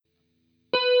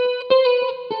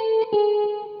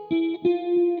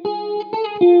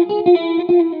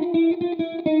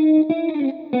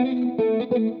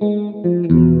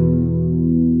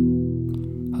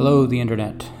Hello, the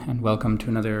Internet, and welcome to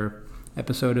another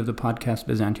episode of the podcast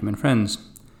Byzantium and Friends.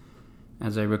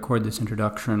 As I record this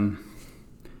introduction,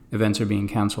 events are being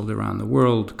cancelled around the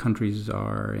world, countries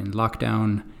are in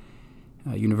lockdown,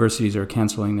 universities are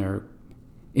cancelling their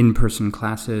in-person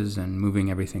classes and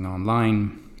moving everything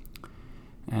online.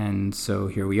 And so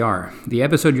here we are. The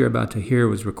episode you're about to hear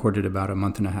was recorded about a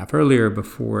month and a half earlier,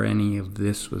 before any of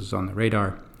this was on the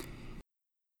radar.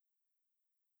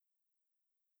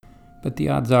 But the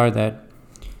odds are that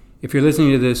if you're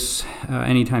listening to this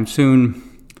anytime soon,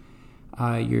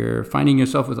 you're finding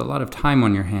yourself with a lot of time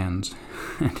on your hands.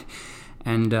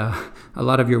 and a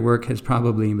lot of your work has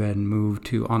probably been moved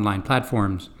to online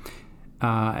platforms.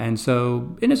 And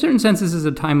so, in a certain sense, this is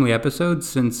a timely episode,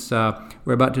 since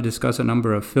we're about to discuss a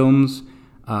number of films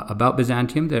about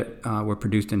Byzantium that were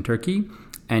produced in Turkey.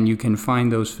 And you can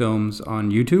find those films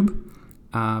on YouTube.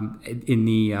 In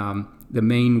the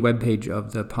main webpage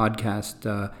of the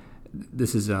podcast,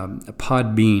 this is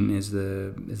Podbean is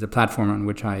the platform on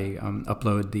which I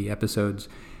upload the episodes.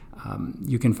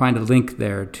 You can find a link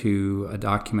there to a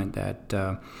document that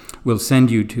will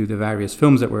send you to the various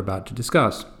films that we're about to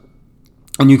discuss.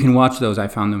 And you can watch those. I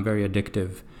found them very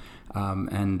addictive.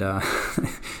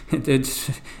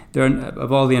 They're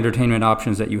of all the entertainment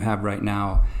options that you have right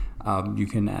now, you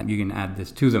can add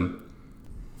this to them.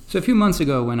 So a few months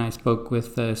ago, when I spoke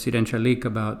with Siren Çelik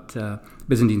about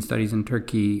Byzantine studies in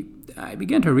Turkey, I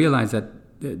began to realize that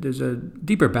there's a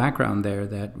deeper background there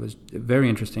that was very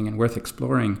interesting and worth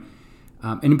exploring.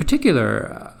 And in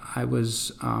particular, I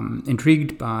was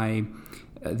intrigued by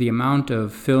the amount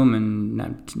of film and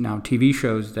now TV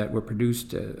shows that were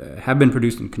produced, have been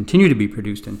produced and continue to be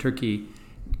produced in Turkey,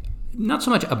 not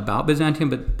so much about Byzantium,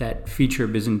 but that feature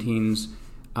Byzantines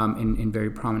in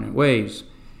very prominent ways.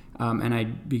 And I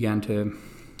began to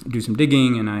do some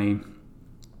digging, and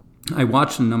I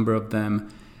watched a number of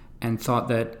them and thought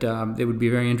that it would be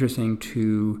very interesting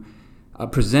to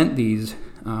present these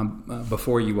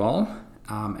before you all.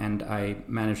 And I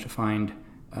managed to find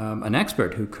an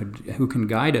expert who can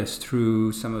guide us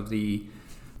through some of the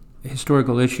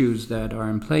historical issues that are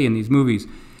in play in these movies.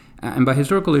 And by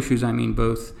historical issues, I mean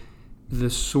both the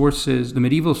sources, the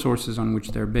medieval sources on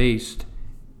which they're based,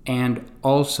 and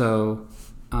also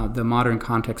the modern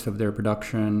context of their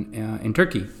production in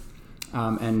Turkey.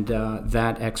 And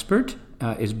that expert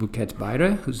is Buket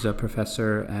Bayre, who's a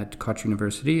professor at Koç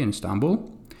University in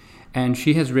Istanbul. And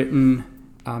she has written,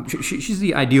 she's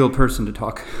the ideal person to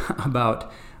talk about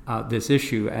this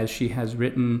issue, as she has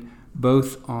written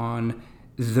both on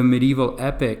the medieval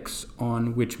epics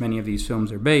on which many of these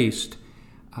films are based.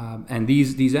 And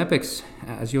these epics,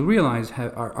 as you'll realize,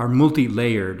 are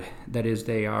multi-layered. That is,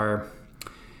 they are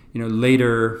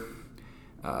later,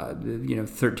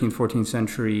 13th, 14th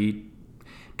century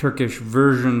Turkish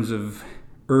versions of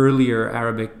earlier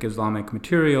Arabic Islamic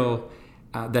material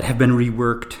that have been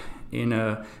reworked in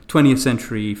a 20th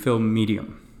century film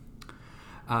medium.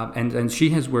 And she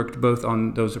has worked both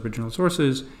on those original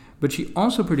sources, but she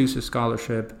also produces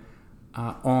scholarship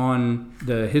on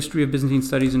the history of Byzantine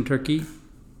studies in Turkey,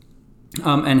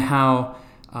 and how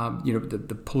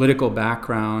the political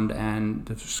background and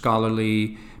the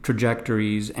scholarly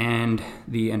trajectories and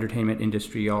the entertainment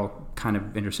industry all kind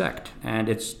of intersect. And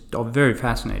it's all very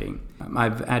fascinating.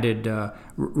 I've added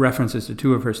references to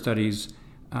two of her studies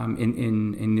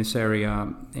in this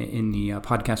area in the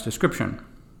podcast description.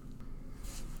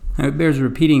 Now, it bears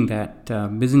repeating that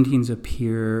Byzantines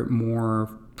appear more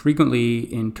frequently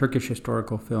in Turkish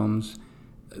historical films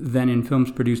than in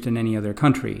films produced in any other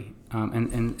country.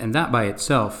 And that by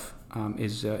itself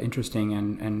is interesting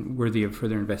and worthy of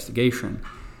further investigation.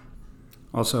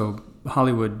 Also,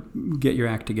 Hollywood, get your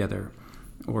act together,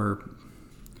 or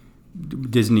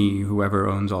Disney, whoever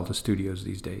owns all the studios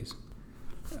these days.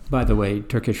 By the way,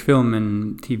 Turkish film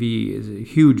and TV is a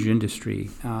huge industry,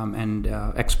 and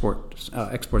exports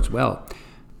well.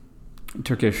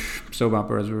 Turkish soap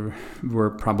operas were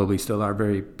probably still are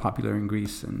very popular in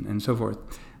Greece and so forth.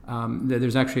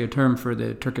 There's actually a term for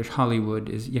the Turkish Hollywood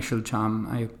is Yeşilçam.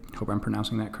 I hope I'm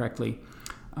pronouncing that correctly.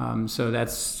 So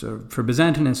that's for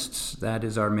Byzantinists, that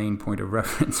is our main point of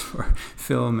reference for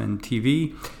film and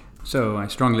TV. So I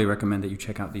strongly recommend that you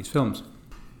check out these films.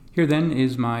 Here then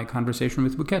is my conversation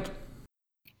with Buket.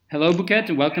 Hello, Buket,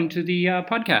 and welcome to the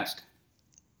podcast.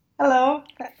 Hello,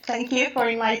 thank you for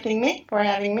inviting me, for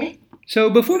having me. So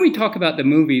before we talk about the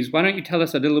movies, why don't you tell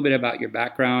us a little bit about your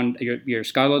background, your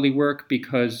scholarly work,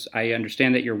 because I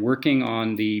understand that you're working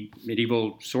on the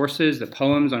medieval sources, the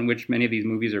poems on which many of these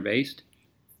movies are based.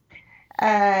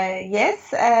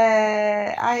 Yes,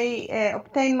 I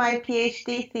obtained my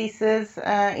PhD thesis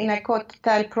in a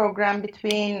co-tutel program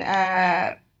between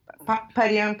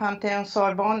Parion Pantheon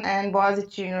Sorbonne and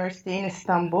Boğaziçi University in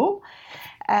Istanbul.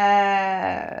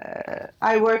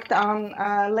 I worked on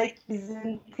late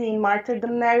Byzantine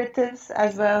martyrdom narratives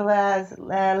as well as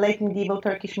late medieval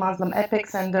Turkish Muslim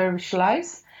epics and dervish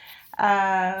lives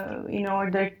in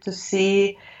order to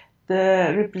see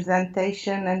the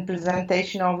representation and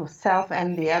presentation of self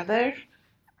and the other.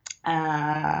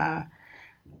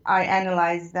 I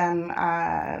analyze them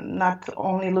not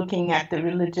only looking at the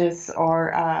religious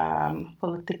or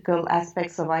political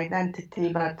aspects of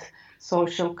identity, but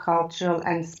social, cultural,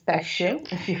 and spatial,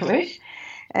 if you wish.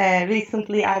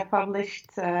 Recently, I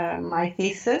published my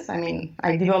thesis.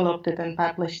 I developed it and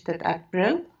published it at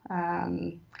Brill.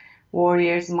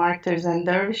 Warriors, Martyrs, and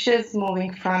Dervishes,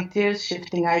 Moving Frontiers,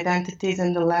 Shifting Identities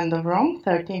in the Land of Rome,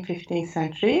 13th, 15th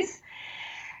centuries.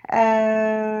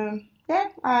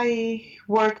 I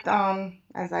worked on,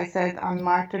 as I said, on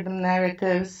martyrdom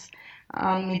narratives,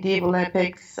 on medieval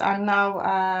epics. I'm now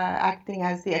acting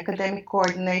as the academic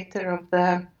coordinator of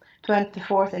the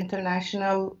 24th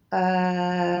International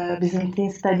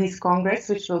Byzantine Studies Congress,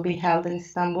 which will be held in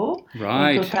Istanbul in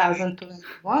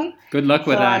 2021. Good luck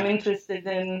with that. So I'm interested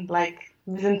in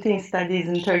Byzantine studies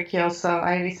in Turkey also.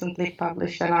 I recently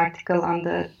published an article on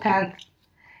the 10th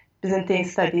Byzantine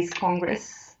Studies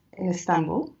Congress in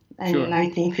Istanbul in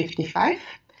 1955.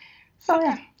 So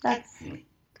that's...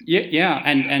 Yeah,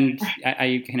 and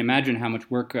I can imagine how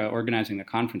much work organizing the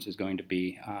conference is going to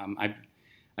be.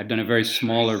 I've done a very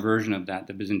smaller version of that,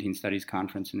 the Byzantine Studies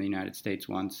Conference in the United States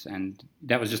once, and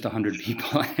that was just 100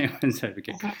 people.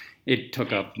 It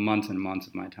took up months and months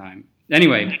of my time.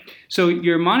 Anyway, so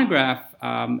your monograph,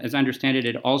 as I understand it,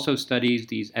 it also studies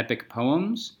these epic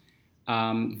poems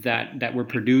that were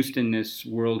produced in this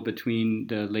world between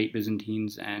the late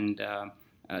Byzantines and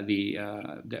the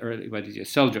early, the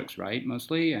Seljuks, right,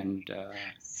 mostly? And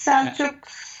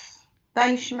Seljuks,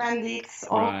 Danishmendids,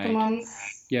 Ottomans.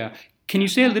 Right. Yeah. Can you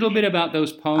say a little bit about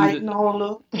those poems?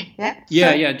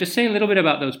 Yeah. Just say a little bit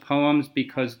about those poems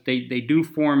because they do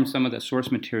form some of the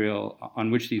source material on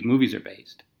which these movies are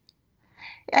based.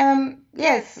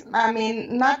 Yes,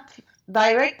 not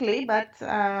directly, but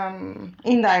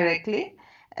indirectly.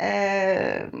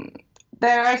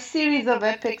 There are a series of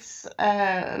epics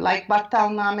like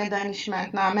Battalname,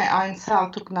 Danishmentname, Ayn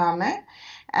Saltukname.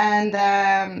 And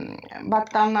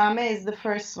Battalname is the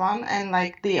first one, and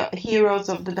the heroes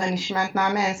of the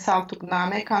Danishmentname and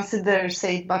Saltukname consider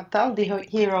Sayyid Battal, the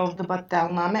hero of the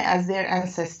Battalname, as their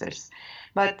ancestors.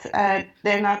 But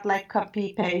they're not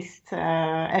copy-paste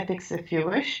epics, if you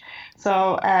wish.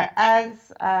 So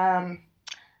as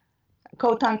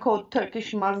quote-unquote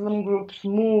Turkish Muslim groups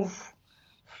move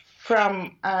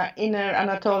from inner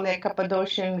Anatolia,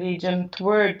 Cappadocian region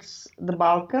towards the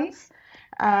Balkans,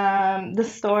 the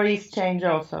stories change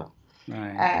also.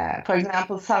 Right. For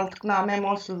example, Saltukname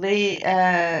mostly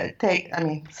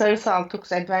Sarı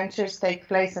Saltuk's adventures take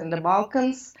place in the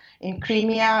Balkans, in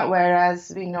Crimea,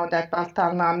 whereas we know that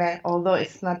Battalname, although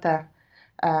it's not a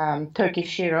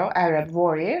Turkish hero, Arab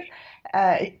warrior,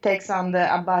 it takes on the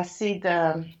Abbasid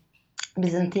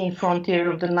Byzantine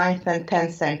frontier of the 9th and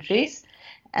 10th centuries.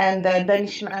 And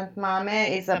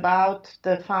Danishmentname is about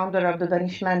the founder of the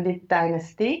Danishmendid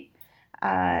dynasty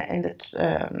in the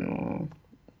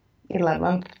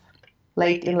 11th,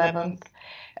 late 11th,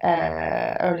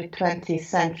 early 20th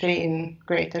century in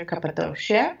Greater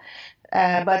Cappadocia.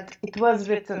 But it was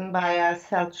written by a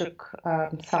Seljuk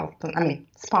Sultan,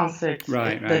 sponsored.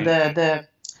 Right. The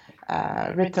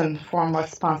written form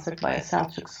was sponsored by a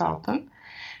Seljuk Sultan.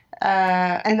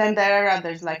 And then there are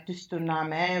others like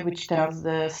Düsturname, which tells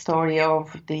the story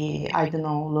of the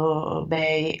Aydınoğlu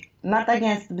Bey, not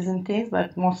against the Byzantines,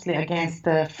 but mostly against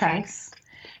the Franks,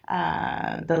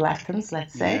 the Latins,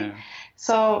 let's say. Yeah.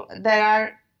 So there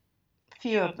are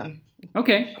few of them.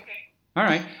 Okay. All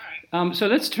right. So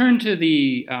let's turn to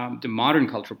the modern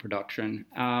cultural production.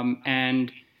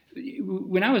 And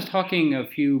when I was talking a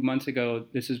few months ago,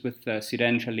 this is with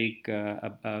Siren Çelik,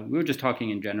 we were just talking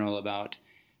in general about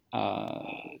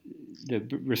the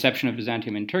reception of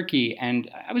Byzantium in Turkey, and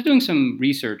I was doing some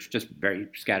research, just very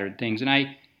scattered things, and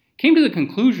I came to the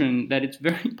conclusion that it's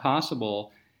very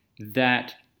possible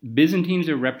that Byzantines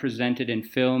are represented in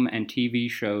film and TV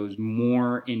shows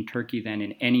more in Turkey than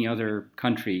in any other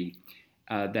country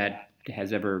that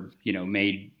has ever,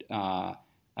 made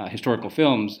historical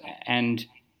films, and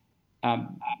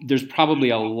there's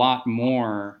probably a lot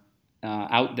more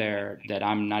out there that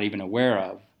I'm not even aware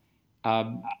of.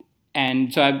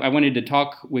 And so I wanted to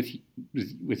talk with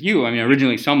you. I mean,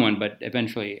 originally someone, but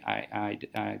eventually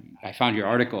I found your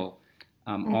article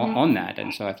on that,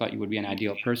 and so I thought you would be an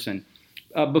ideal person.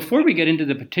 Before we get into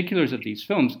the particulars of these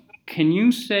films, can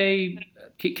you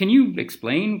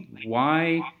explain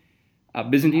why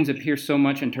Byzantines appear so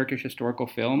much in Turkish historical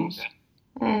films?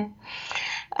 I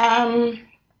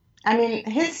mean,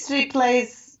 history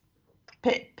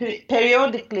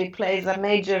periodically plays a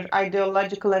major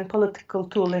ideological and political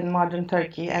tool in modern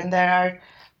Turkey, and there are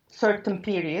certain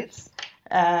periods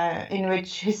in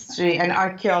which history and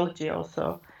archaeology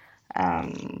also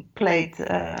played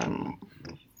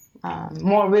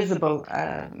more visible,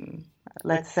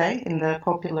 let's say, in the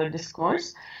popular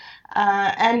discourse.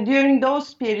 And during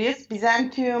those periods,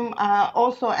 Byzantium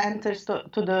also enters to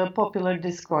the popular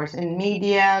discourse in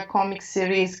media, comic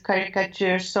series,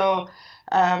 caricatures. So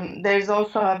there's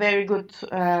also a very good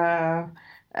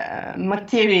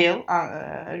material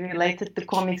related to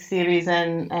comic series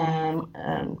and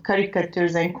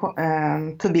caricatures and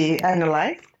to be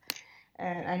analyzed.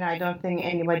 And I don't think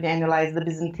anybody analyzed the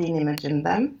Byzantine image in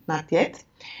them, not yet.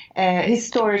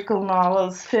 Historical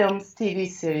novels, films, TV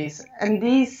series. And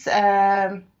these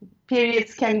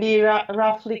periods can be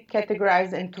roughly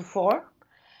categorized into four.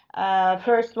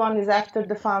 First one is after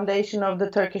the foundation of the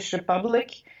Turkish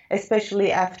Republic,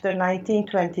 especially after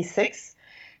 1926,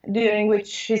 during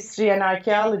which history and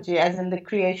archaeology, as in the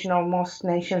creation of most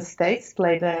nation states,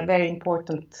 played a very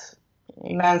important,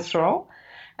 immense role.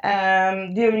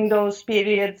 During those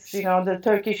periods, the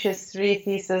Turkish history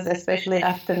thesis, especially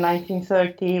after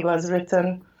 1930, was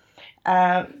written.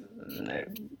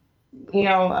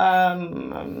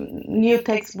 New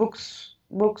textbooks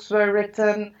were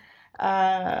written,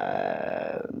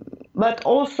 but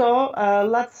also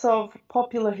lots of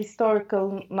popular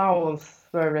historical novels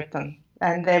were written,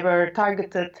 and they were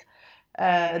targeted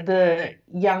the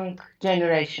young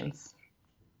generations.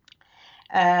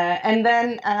 And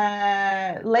then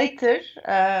later,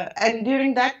 and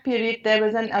during that period, there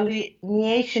was an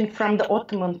alienation from the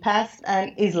Ottoman past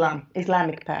and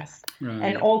Islamic past, right,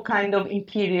 and all kind of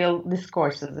imperial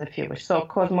discourses, if you wish. So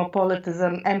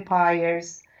cosmopolitanism,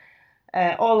 empires,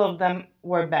 all of them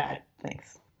were bad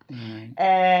things.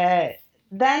 Right.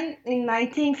 Then in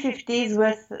 1950s,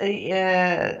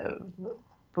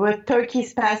 with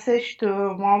Turkey's passage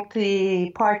to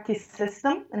multi-party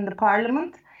system in the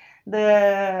parliament,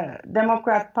 the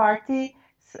Democrat Party,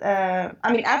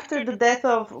 after the death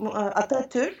of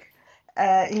Atatürk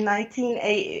in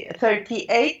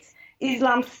 1938,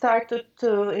 Islam started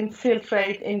to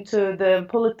infiltrate into the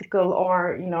political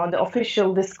or, the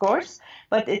official discourse.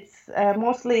 But it's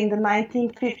mostly in the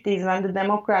 1950s when the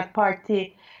Democrat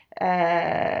Party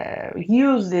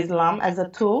used Islam as a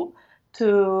tool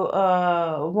to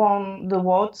won the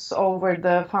votes over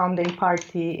the founding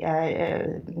party,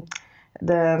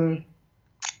 the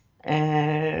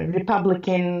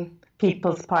Republican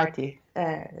People's Party,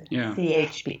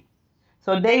 CHP.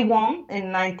 So they won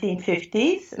in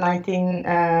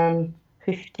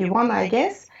 1951, I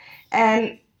guess,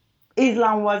 and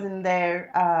Islam was in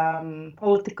their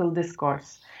political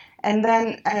discourse. And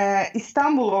then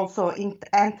Istanbul also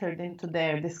entered into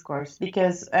their discourse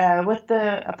because with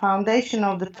the foundation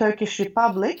of the Turkish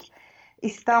Republic,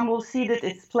 Istanbul ceded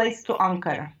its place to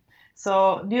Ankara.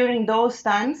 So during those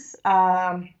times,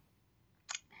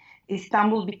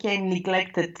 Istanbul became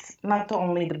neglected, not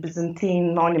only the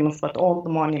Byzantine monuments, but all the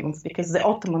monuments, because the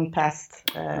Ottoman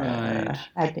past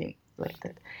had been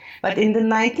neglected. But in the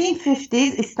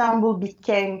 1950s, Istanbul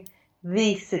became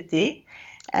the city.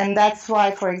 And that's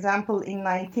why, for example, in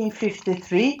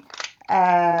 1953,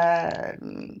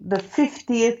 the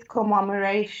 50th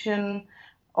commemoration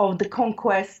of the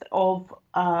conquest of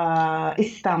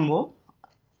Istanbul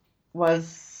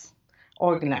was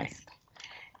organized.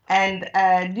 And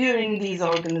during these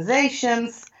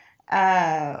organizations,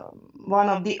 one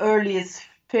of the earliest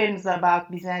films about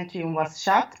Byzantium was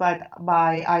shot by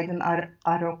Aydın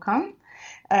Arokan,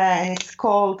 and it's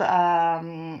called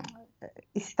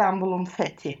Istanbul'un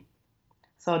Fethi.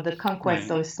 So the conquest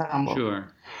of Istanbul.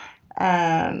 Sure.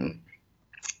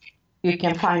 You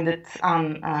can find it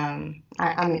on,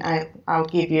 I'll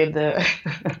give you the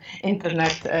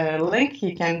internet link.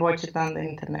 You can watch it on the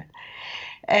internet.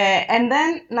 And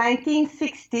then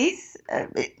 1960s,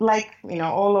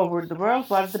 all over the world,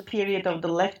 was the period of the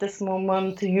leftist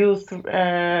movement,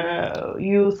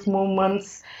 youth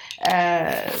movements,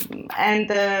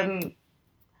 and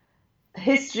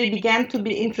history began to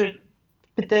be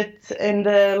interpreted in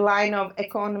the line of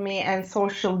economy and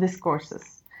social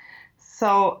discourses.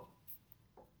 So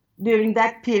during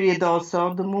that period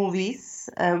also, the movies,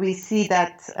 we see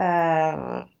that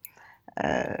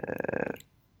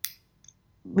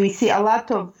we see a lot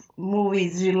of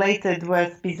movies related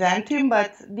with Byzantium,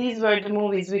 but these were the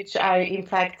movies which I, in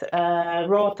fact,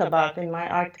 wrote about in my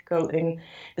article in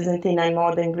Byzantine and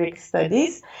Modern Greek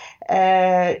Studies.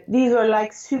 These were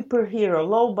like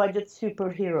low-budget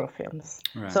superhero films.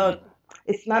 Right. So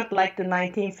it's not like the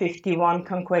 1951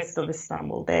 Conquest of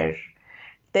Istanbul. They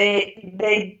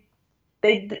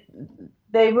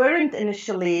weren't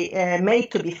initially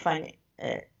made to be funny,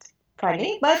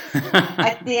 but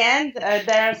at the end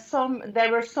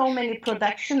there were so many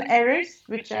production errors,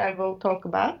 which I will talk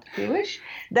about if you wish,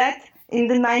 that in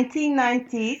the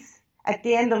 1990s, at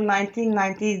the end of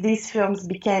 1990s, these films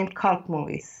became cult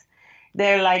movies.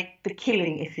 They're like The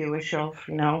Killing, if you wish, of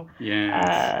Yes.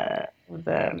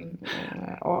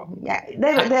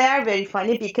 They are very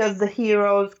funny because the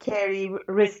heroes carry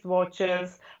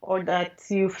wristwatches, or that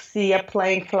you see a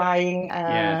plane flying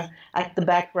at the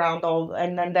background,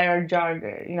 and then there are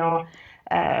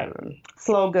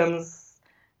slogans,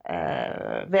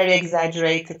 very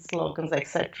exaggerated slogans,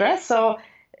 etc. So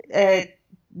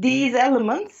these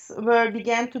elements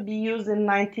began to be used in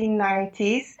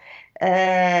 1990s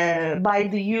by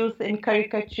the youth in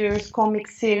caricatures, comic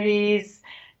series.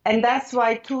 And that's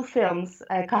why two films,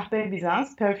 Kahpe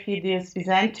Bizans, Perfidious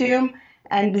Byzantium,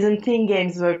 and Byzantine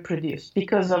Games were produced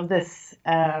because of this.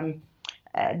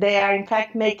 They are, in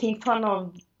fact, making fun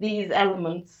of these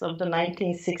elements of the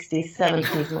 1960s,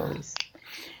 70s movies.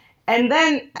 And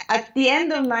then at the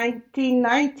end of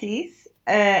 1990s,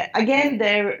 again,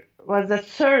 there was a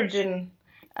surge in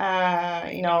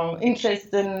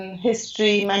interest in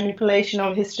history, manipulation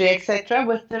of history, etc.,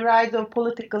 with the rise of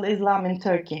political Islam in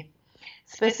Turkey.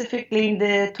 Specifically in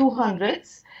the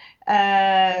 200s,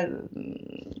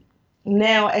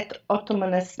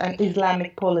 neo-Ottomanist and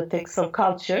Islamic politics of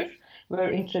culture were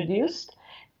introduced.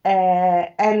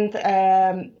 And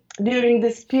during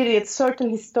this period, certain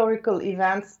historical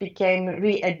events became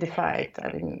re-edified.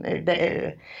 I mean,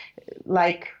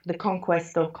 like the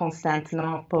conquest of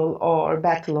Constantinople or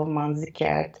Battle of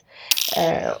Manzikert,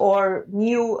 or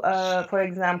new, for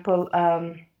example,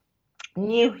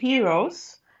 new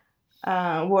heroes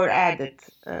were added.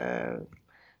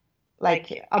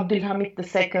 Like Abdülhamit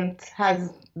II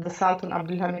the Sultan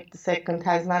Abdülhamit II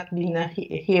has not been a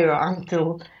hero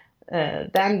until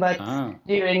then, but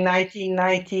during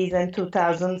 1990s and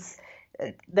 2000s,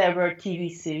 there were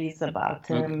TV series about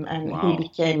him, and he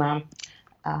became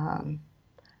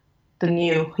the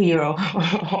new hero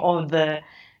of the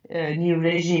new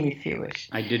regime, if you wish.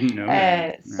 I didn't know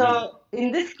that. So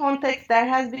in this context, there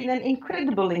has been an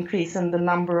incredible increase in the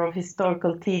number of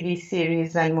historical TV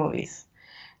series and movies.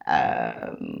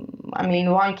 I mean,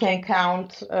 one can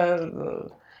count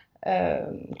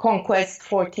Conquest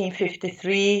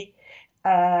 1453,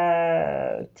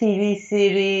 TV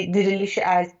series Diriliş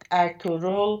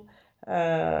Ertuğrul,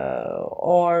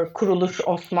 or Kuruluş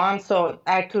Osman. So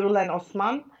Ertuğrul and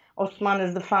Osman. Osman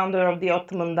is the founder of the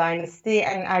Ottoman dynasty,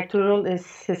 and Ertuğrul is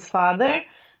his father.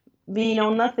 We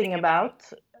know nothing about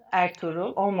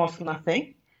Ertuğrul, almost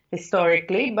nothing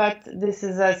historically, but this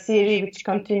is a series which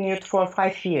continued for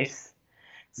 5 years.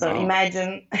 So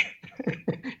imagine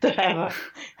to have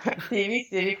a TV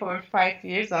series for 5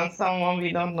 years on someone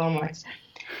we don't know much.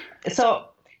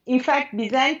 So, in fact,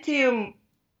 Byzantium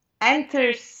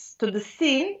enters to the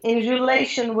scene in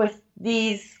relation with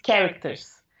these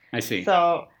characters. I see.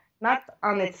 So, not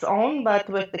on its own, but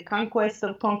with the conquest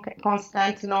of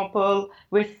Constantinople,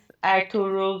 with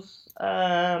Ertuğrul's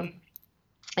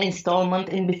installment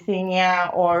in Bithynia,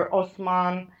 or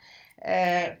Osman.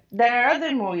 There are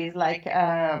other movies like,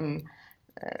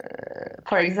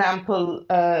 for example,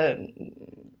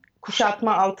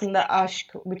 Kuşatma Altında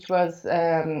Aşk, which was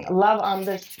Love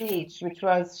Under Siege, which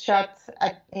was shot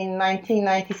in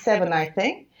 1997, I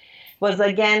think, was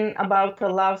again about a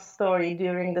love story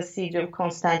during the siege of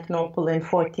Constantinople in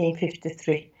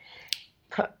 1453.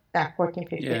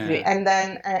 1453. Yeah. And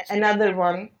then another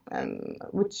one,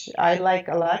 which I like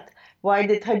a lot, Why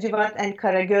Did Hacivat and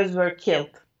Karagöz Were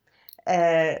Killed?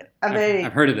 I've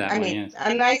heard of that one, yes.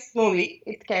 A nice movie.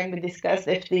 It can be discussed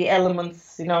if the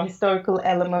elements, historical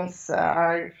elements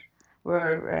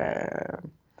were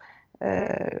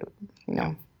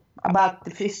about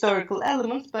the historical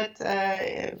elements, but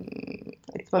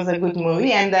it was a good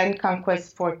movie. And then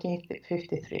Conquest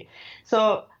 1453.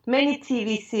 So many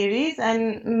TV series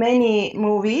and many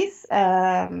movies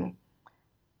have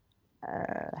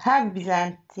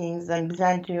Byzantines and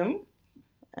Byzantium,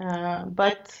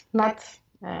 but not...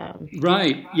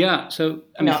 right, yeah. So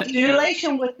in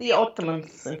relation with the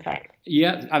Ottomans, in fact.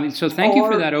 Yeah, I mean, so thank you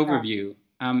for that overview.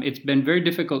 It's been very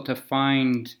difficult to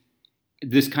find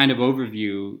this kind of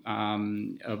overview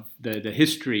of the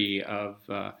history of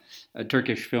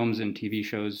Turkish films and TV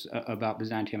shows about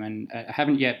Byzantium, and I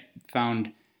haven't yet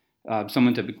found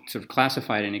someone to sort of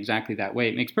classify it in exactly that way.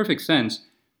 It makes perfect sense,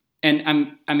 and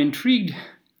I'm intrigued.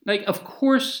 Like, of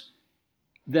course,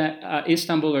 that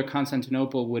Istanbul or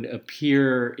Constantinople would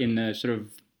appear in the sort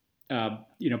of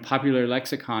popular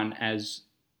lexicon as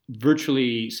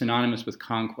virtually synonymous with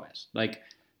conquest. Like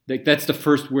that's the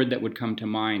first word that would come to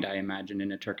mind, I imagine,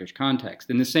 in a Turkish context.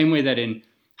 In the same way that in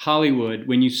Hollywood,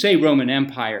 when you say Roman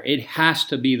Empire, it has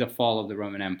to be the fall of the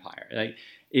Roman Empire. Like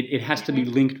it has to be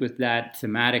linked with that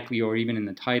thematically or even in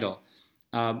the title.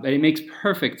 But it makes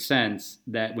perfect sense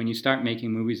that when you start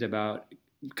making movies about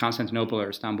Constantinople or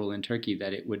Istanbul in Turkey,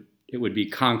 that it would be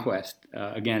conquest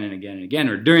again and again and again,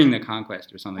 or during the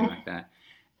conquest or something like that.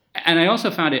 And I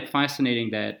also found it fascinating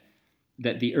that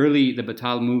the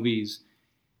Batal movies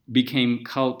became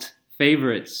cult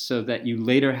favorites, so that you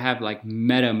later have like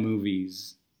meta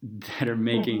movies that are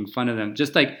making fun of them.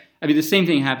 Just like, I mean, the same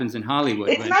thing happens in Hollywood.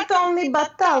 It's not only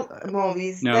Battal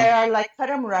movies. No. There are like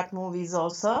Kara Murat movies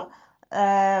also.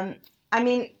 I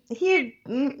mean, here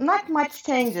not much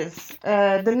changes.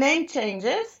 The name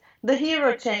changes, the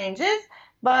hero changes,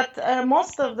 but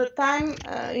most of the time,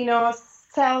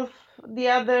 the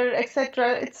other,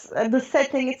 etc. It's the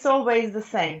setting. It's always the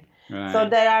same. Right. So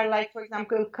there are, like, for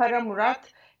example, Kara Murat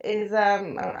is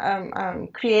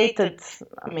created.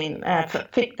 I mean,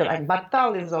 fictive, and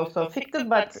Battal is also fictive.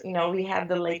 But we have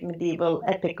the late medieval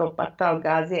epic of Battal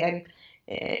Gazi, and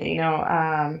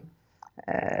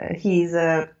he's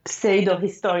a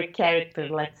pseudo-historic character,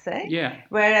 let's say. Yeah.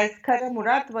 Whereas Kara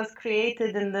Murat was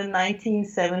created in the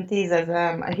 1970s as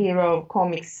a hero of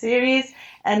comic series,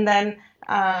 and then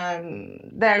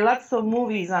there are lots of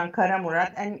movies on Kara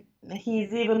Murat, and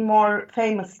he's even more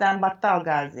famous than Battal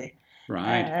Gazi.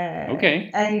 Right. Okay.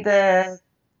 And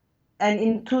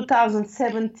in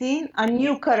 2017, a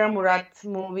new Kara Murat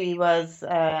movie was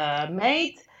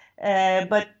made.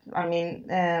 But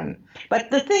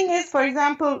the thing is, for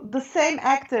example, the same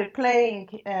actor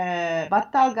playing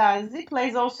Battal Gazi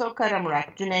plays also Kara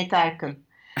Murat, Cüneyt Arkın.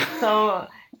 So,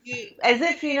 as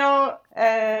if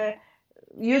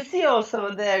you see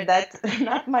also there that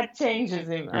not much changes.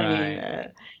 I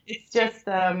mean, it's just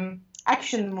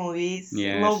action movies,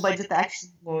 yes. Low budget action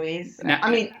movies. Now, I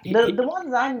mean, the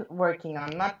ones I'm working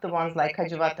on, not the ones like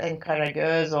Hacivat and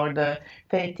Karagöz or the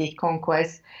Fatih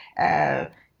Conquest.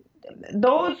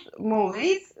 Those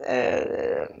movies,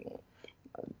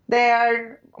 they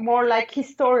are more like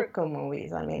historical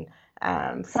movies. I mean,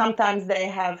 sometimes they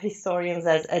have historians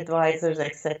as advisors,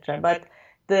 etc. But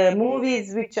the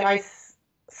movies which I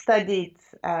studied,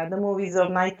 the movies of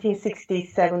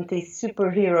 1960s, 70s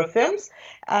superhero films,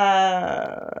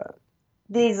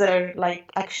 these are like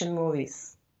action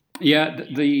movies. Yeah,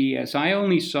 so I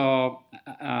only saw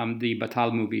the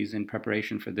Battal movies in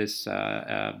preparation for this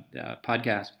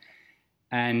podcast.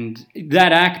 And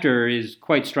that actor is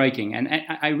quite striking. And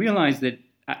I realized that,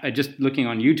 just looking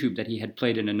on YouTube, that he had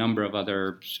played in a number of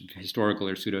other historical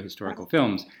or pseudo-historical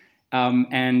films.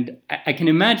 And I can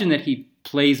imagine that he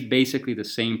plays basically the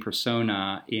same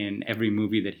persona in every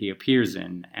movie that he appears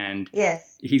in. And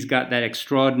yes. He's got that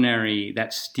extraordinary,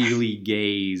 that steely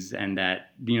gaze and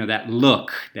that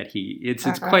look that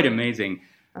it's quite amazing.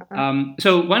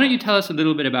 So why don't you tell us a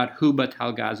little bit about who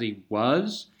Battal Gazi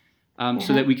was?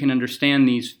 So that we can understand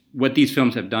what these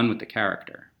films have done with the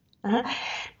character.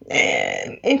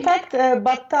 In fact,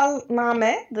 Battal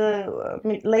Name,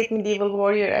 the late medieval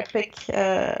warrior epic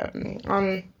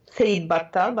on Sayyid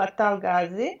Battal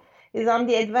Gazi, is on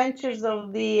the adventures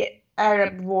of the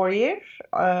Arab warrior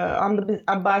on the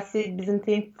Abbasid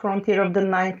Byzantine frontier of the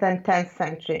 9th and 10th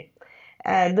century.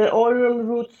 The oral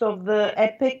roots of the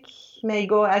epic may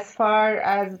go as far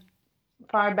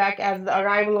back as the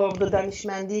arrival of the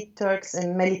Danishmendid Turks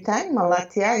in Meliten,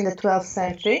 Malatya, in the 12th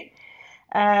century.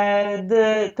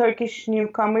 The Turkish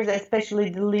newcomers, especially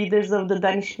the leaders of the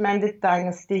Danishmendid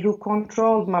dynasty who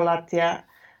controlled Malatya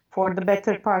for the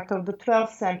better part of the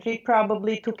 12th century,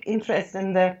 probably took interest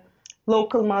in the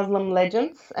local Muslim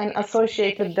legends and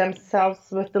associated themselves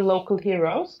with the local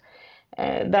heroes,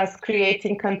 thus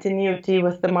creating continuity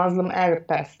with the Muslim Arab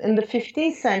past. In the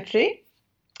 15th century,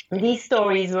 these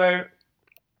stories were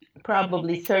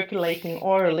probably circulating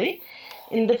orally.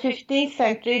 In the 15th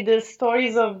century, the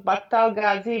stories of Battal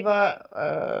Gazi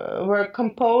were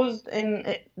composed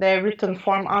in their written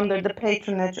form under the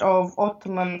patronage of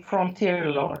Ottoman frontier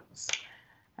lords,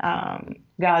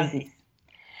 Ghazis.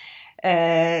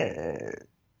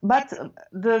 but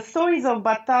the stories of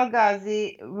Battal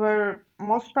Gazi were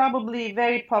most probably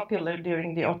very popular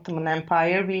during the Ottoman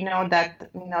Empire. We know that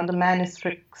the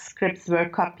manuscripts were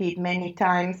copied many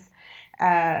times.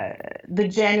 The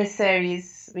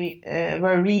Janissaries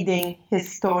were reading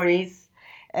his stories.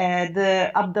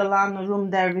 The Abdallah Rum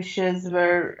dervishes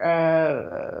were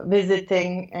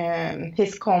visiting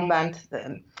his convent.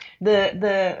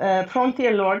 The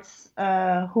frontier lords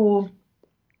who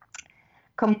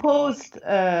composed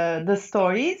the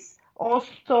stories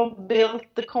also built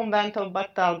the convent of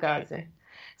Battal Gazi.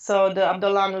 So the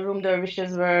Abdullah Rum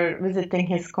dervishes were visiting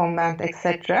his convent,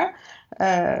 etc.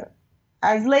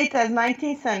 As late as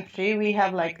 19th century, we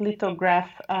have like lithograph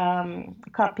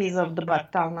copies of the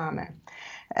Battalname.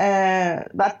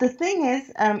 But the thing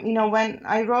is, when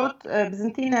I wrote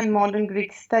Byzantine and Modern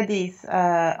Greek Studies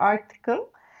article,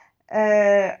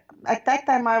 at that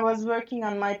time I was working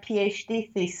on my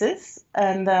PhD thesis,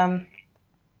 and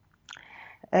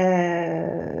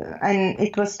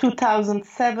it was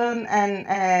 2007, and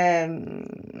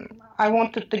I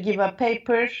wanted to give a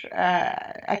paper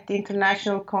at the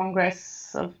International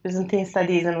Congress of Byzantine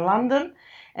Studies in London,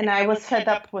 and I was fed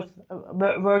up with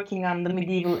working on the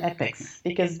medieval epics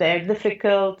because they're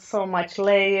difficult, so much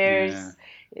layers. Yeah.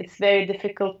 It's very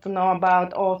difficult to know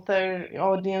about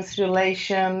author-audience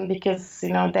relation because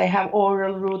they have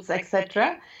oral roots,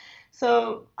 etc.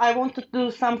 So I wanted to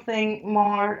do something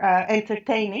more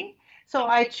entertaining. So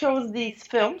I chose these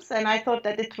films, and I thought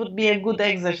that it would be a good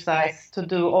exercise to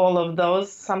do all of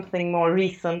those, something more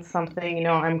recent, something,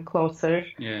 I'm closer.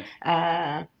 Yeah.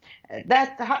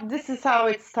 This is how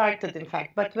it started, in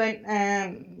fact. But when,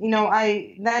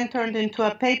 I then turned into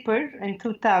a paper in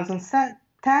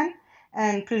 2010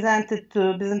 and presented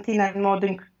to Byzantine and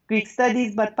Modern Greek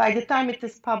Studies, but by the time it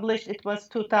is published, it was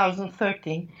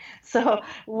 2013. So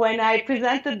when I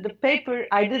presented the paper,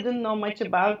 I didn't know much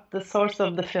about the source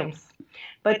of the films.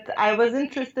 But I was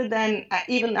interested, and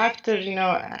even after,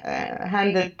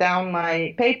 handed down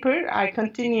my paper, I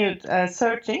continued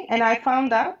searching, and I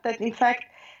found out that, in fact,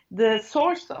 the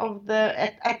source of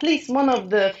at least one of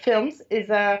the films is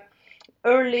a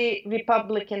early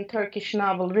Republican Turkish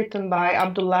novel written by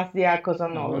Abdullah Ziya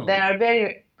Kozanoğlu. They are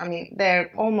they're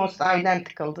almost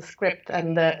identical, the script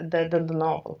and the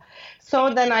novel. So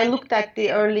then I looked at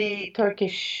the early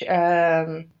Turkish,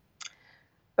 early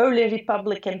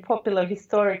Republican popular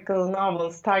historical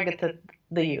novels targeted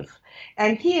the youth.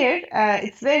 And here,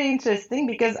 it's very interesting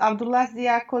because Abdullah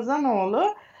Ziya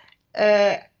Kozanoğlu,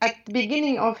 at the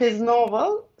beginning of his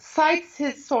novel, cites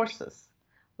his sources.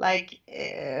 Like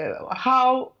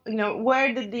how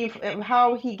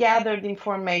how he gathered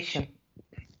information.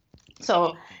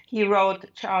 So he wrote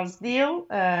Charles Deal.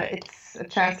 It's a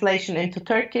translation into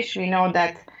Turkish. We know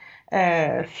that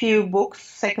few books,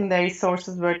 secondary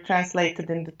sources, were translated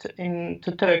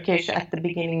into Turkish at the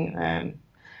beginning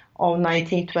of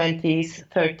 1920s,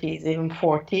 30s, even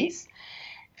 40s.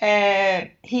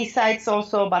 He cites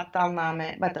also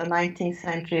Battalname, but a 19th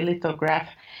century lithograph.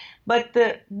 But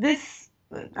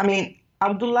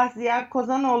Abdullah Ziya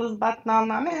Kozanoğlu's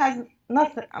Battalname has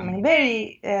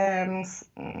very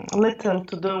little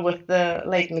to do with the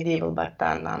late medieval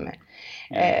Battalname.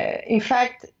 In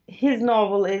fact, his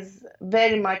novel is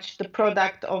very much the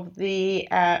product of the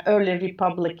early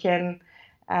Republican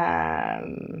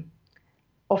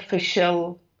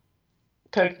official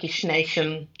Turkish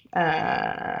nation.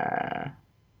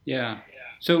 Yeah.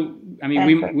 So,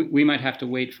 we might have to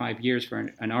wait 5 years for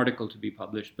an article to be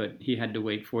published, but he had to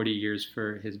wait 40 years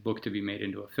for his book to be made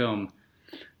into a film.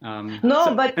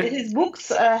 But his books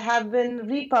have been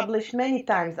republished many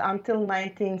times until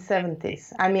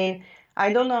 1970s.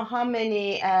 I don't know how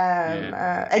many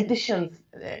editions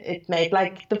it made.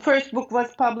 Like the first book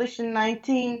was published in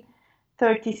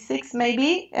 1936,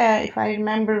 maybe, if I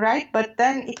remember right. But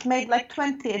then it made like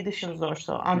 20 editions or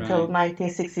so until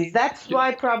 1960s. That's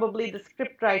why probably the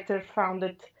scriptwriter found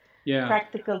it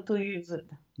practical to use it.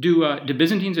 Do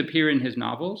Byzantines appear in his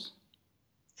novels?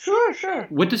 Sure.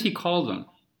 What does he call them?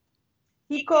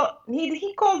 He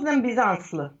calls them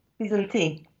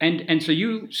Byzantine. And so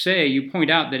you point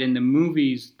out that in the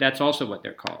movies, that's also what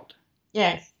they're called.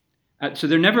 Yes. So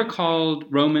they're never called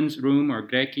Romans, Rum, or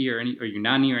Greki, or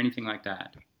Yunani, or anything like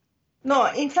that? No,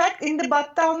 in fact, in the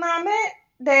Battalname,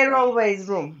 they're always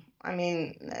Rum.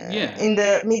 In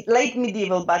the late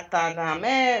medieval Battalname,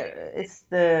 it's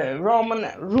the Roman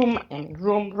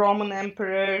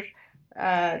emperor.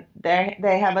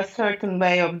 They have a certain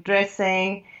way of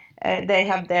dressing. They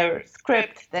have their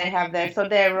script. So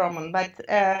they're Roman. But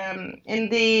in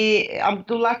the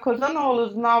Abdullah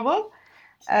Kozanoğlu's novel,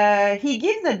 He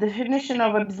gives a definition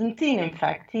of a Byzantine, in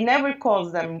fact. He never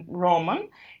calls them Roman.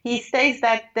 He states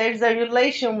that there's a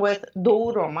relation with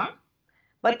Doğu Roma,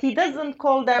 but he doesn't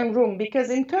call them Rum, because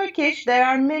in Turkish there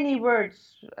are many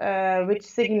words which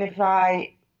signify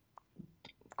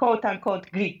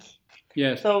quote-unquote Greek.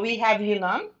 Yes. So we have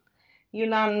Yunan.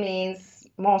 Yunan means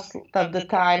most of the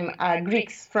time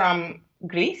Greeks from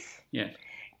Greece. Yes.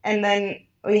 And then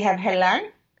we have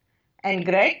Hellen and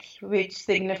Grek, which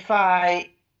signify,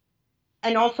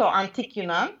 and also Antique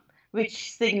Yunan,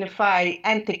 which signify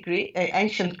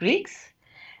ancient Greeks.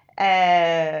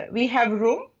 We have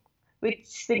Rum, which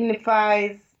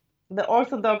signifies the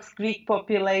Orthodox Greek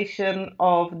population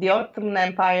of the Ottoman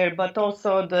Empire, but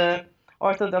also the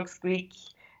Orthodox Greek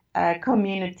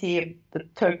community of the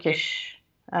Turkish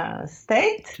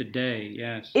state. Today,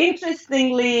 yes.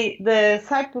 Interestingly, the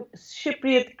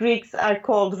Cypriot Greeks are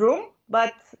called Rum,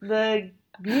 but the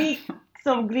Greeks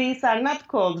of Greece are not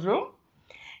called Rum.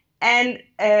 And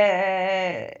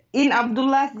in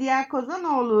Abdullah Ziya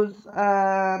Kozanoğlu's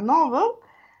novel,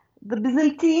 the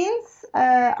Byzantines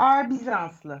are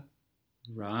Bizanslı.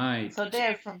 Right. So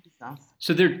they're from Byzance.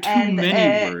 So there are too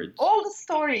many words. All the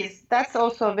stories, that's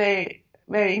also very,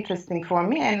 very interesting for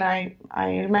me. And I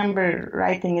remember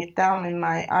writing it down in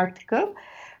my article.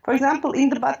 For example, in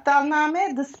the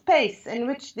Battalname, the space in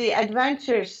which the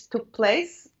adventures took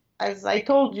place, as I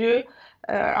told you,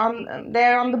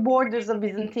 they're on the borders of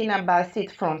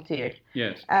Byzantine-Abbasid frontier.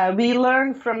 Yes. We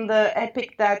learn from the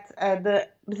epic that the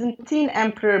Byzantine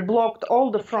emperor blocked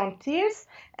all the frontiers,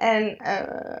 and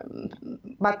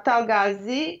Battal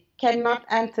Gazi cannot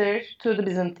enter to the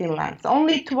Byzantine lands.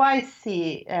 Only twice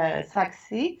he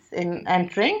succeeds in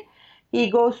entering. He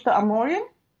goes to Amorium,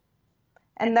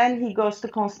 and then he goes to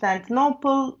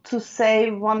Constantinople to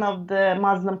save one of the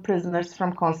Muslim prisoners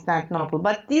from Constantinople.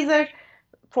 But these are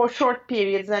for short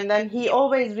periods, and then he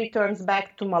always returns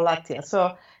back to Malatya.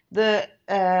 So the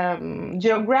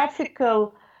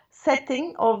geographical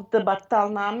setting of the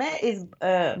Battalname is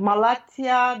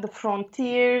Malatya, the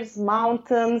frontiers,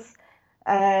 mountains,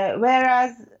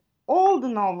 whereas all the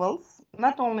novels,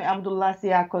 not only Abdullah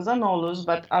Ziya Kozanoğlu's,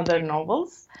 but other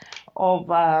novels of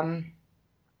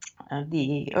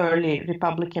the early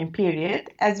Republican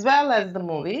period, as well as the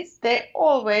movies, they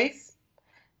always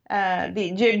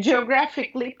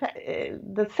geographically,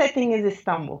 the setting is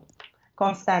Istanbul,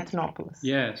 Constantinople.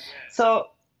 Yes. So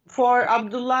for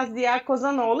Abdullah Ziya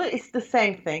Kozanoğlu, it's the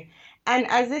same thing. And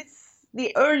as it's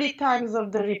the early times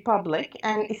of the Republic,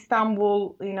 and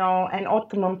Istanbul, and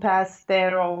Ottoman past,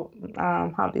 they're all,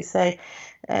 they're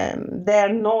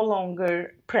no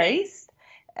longer praised.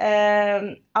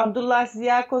 Abdullah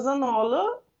Ziya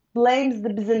Kozanoğlu blames the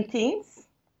Byzantines,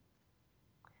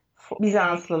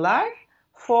 Bizanslılar,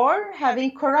 for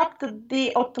having corrupted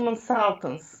the Ottoman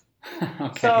sultans.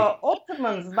 Okay. So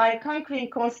Ottomans, by conquering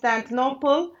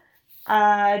Constantinople,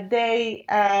 they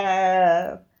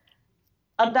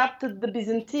adopted the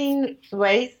Byzantine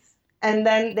ways, and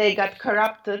then they got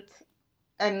corrupted.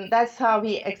 And that's how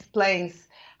he explains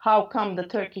how come the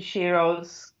Turkish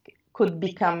heroes could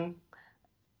become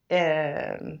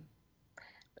bad.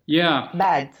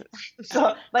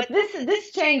 So, but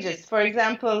this changes. For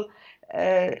example,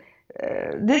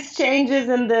 this changes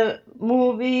in the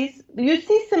movies. You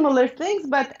see similar things,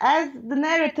 but as the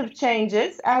narrative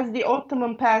changes, as the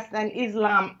Ottoman past and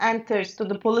Islam enters to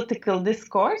the political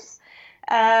discourse,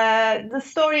 the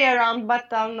story around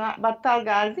Battal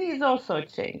Gazi is also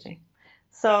changing.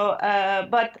 So,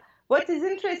 but what is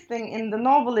interesting in the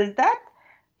novel is that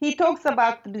he talks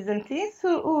about the Byzantines.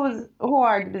 Who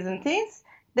are the Byzantines?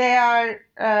 They are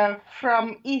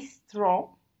from East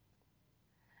Rome.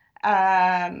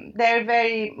 They're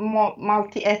very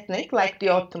multi-ethnic, like the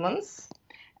Ottomans.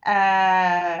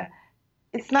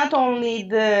 It's not only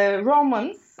the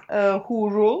Romans who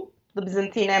rule the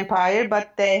Byzantine Empire,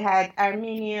 but they had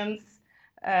Armenians.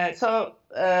 So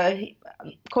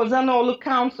Kozanoğlu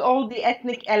counts all the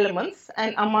ethnic elements,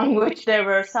 and among which there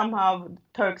were somehow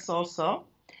Turks also.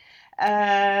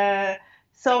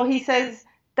 So he says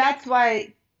that's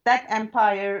why that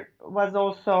empire was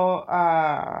also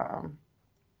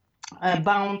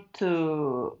bound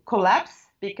to collapse,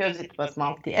 because it was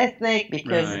multi-ethnic,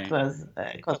 because it was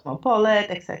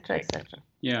cosmopolitan, etc., etc.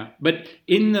 Yeah, but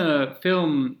in the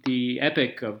film, the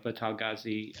epic of Battal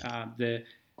Gazi,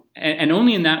 and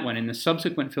only in that one, in the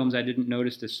subsequent films I didn't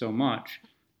notice this so much,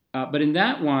 but in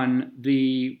that one,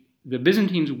 the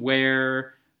Byzantines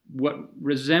wear what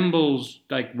resembles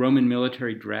like Roman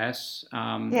military dress.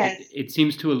 Yes. It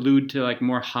seems to allude to like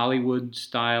more Hollywood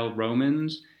style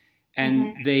Romans,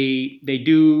 and they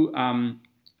do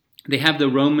they have the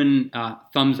Roman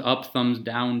thumbs up, thumbs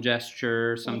down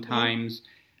gesture sometimes.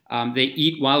 They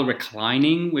eat while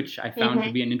reclining, which I found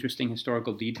to be an interesting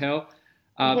historical detail.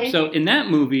 So in that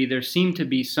movie, there seemed to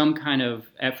be some kind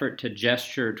of effort to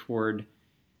gesture toward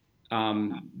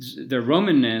the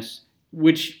Romanness,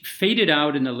 which faded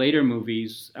out in the later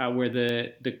movies, where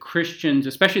the Christians,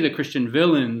 especially the Christian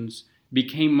villains,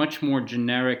 became much more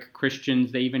generic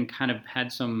Christians. They even kind of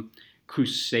had some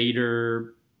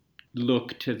crusader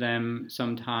look to them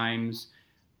sometimes,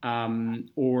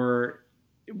 or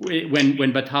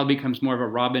when Batal becomes more of a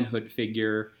Robin Hood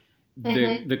figure,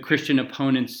 the Christian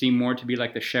opponents seem more to be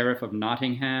like the Sheriff of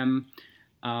Nottingham.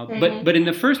 But in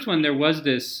the first one, there was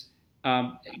this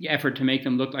effort to make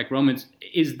them look like Romans.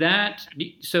 Is that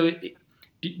so? Do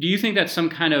you think that's some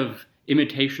kind of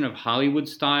imitation of Hollywood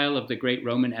style of the great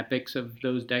Roman epics of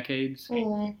those decades?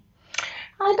 I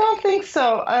don't think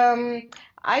so. I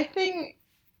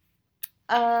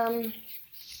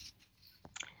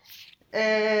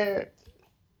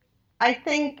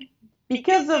think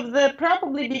because of the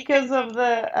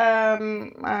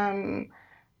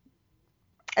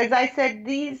as I said,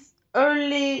 these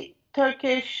early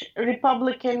Turkish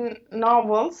Republican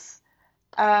novels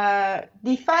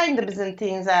define the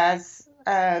Byzantines as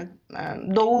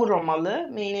Doğu Romalı,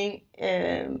 meaning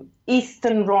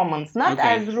Eastern Romans, not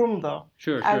as Rum though,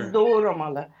 as Doğu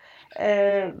Romalı.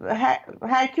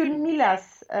 Hercule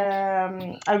Milas,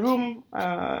 a Rum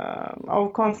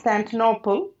of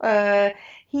Constantinople,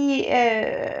 he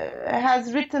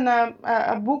has written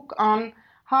a book on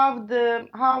how the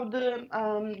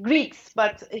Greeks,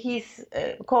 but he's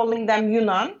calling them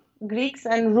Yunan, Greeks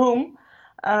and Rum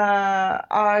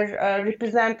are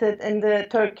represented in the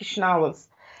Turkish novels.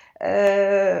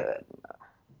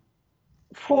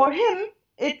 For him,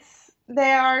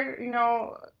 they are,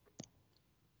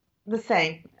 the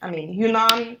same. I mean,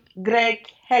 Yunan,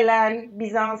 Greek, Hellen,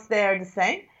 Byzance, they are the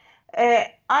same.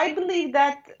 I believe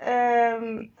that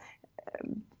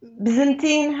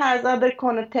Byzantine has other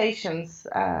connotations.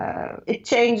 It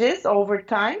changes over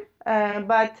time,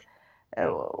 but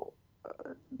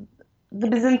the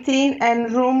Byzantine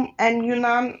and Rum and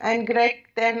Yunan and Greek,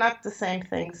 they're not the same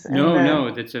things. No,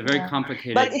 that's a very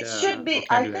complicated. But it should be.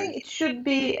 I think it should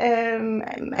be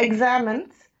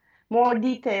examined more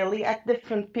detailedly at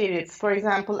different periods. For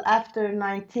example, after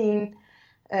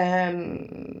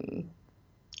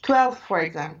 1912, for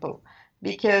example,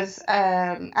 because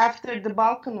after the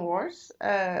Balkan Wars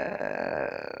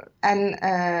and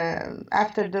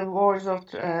after the wars of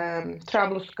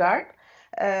Trablusgarp,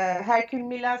 Hercule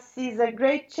Milas sees a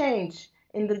great change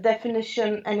in the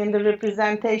definition and in the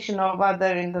representation of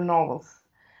other in the novels,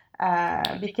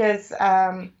 because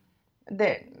the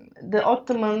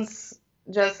Ottomans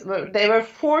they were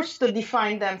forced to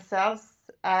define themselves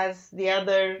as the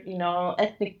other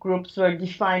ethnic groups were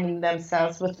defining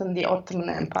themselves within the Ottoman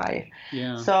Empire.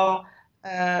 Yeah. So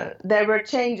there were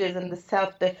changes in the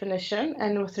self-definition,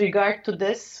 and with regard to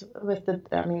this,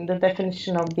 the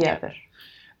definition of the other.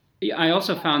 I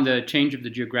also found the change of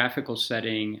the geographical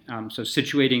setting, so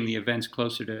situating the events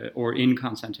closer to or in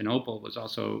Constantinople was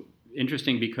also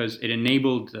interesting because it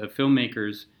enabled the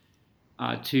filmmakers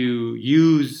to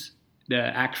use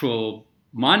the actual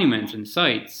monuments and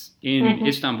sites in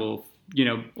Istanbul,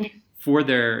 for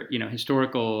their,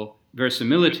 historical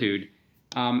verisimilitude.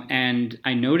 And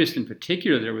I noticed in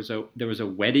particular there was a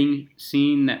wedding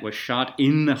scene that was shot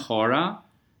in the Hora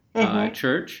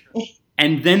church.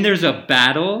 And then there's a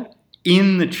battle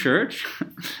in the church.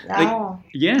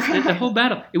 Yes, the whole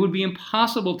battle. It would be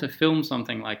impossible to film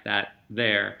something like that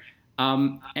there.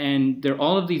 And there are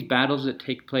all of these battles that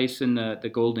take place in the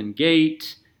Golden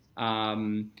Gate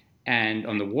and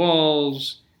on the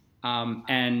walls.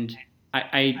 And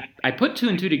I put two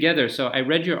and two together. So I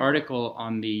read your article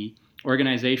on the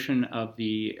organization of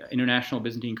the International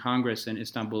Byzantine Congress in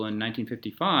Istanbul in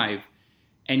 1955.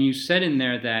 And you said in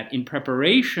there that in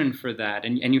preparation for that,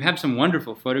 and you have some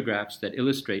wonderful photographs that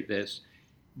illustrate this,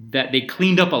 that they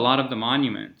cleaned up a lot of the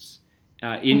monuments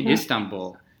in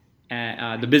Istanbul,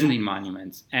 the Byzantine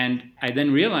monuments. And I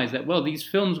then realized that, well, these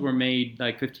films were made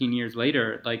like 15 years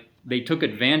later. Like they took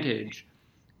advantage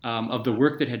of the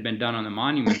work that had been done on the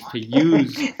monuments to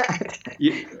use,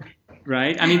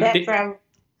 right? I mean,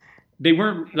 they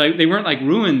weren't like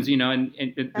ruins, and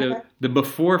the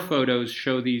before photos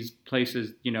show these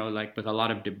places, like with a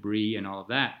lot of debris and all of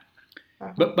that.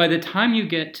 But by the time you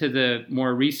get to the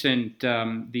more recent,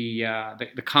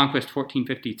 the Conquest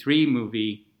 1453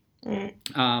 movie,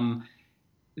 and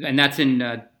that's in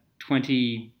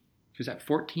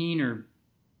 2014 or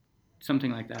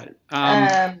something like that.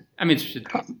 I'm interested.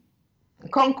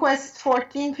 Conquest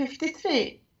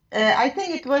 1453. I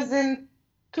think it was in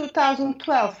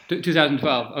 2012.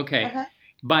 2012. Okay. Uh-huh.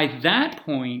 By that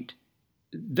point,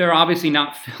 they're obviously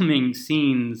not filming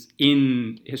scenes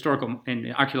in historical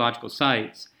and archaeological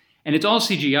sites, and it's all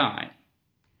CGI.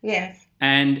 Yes.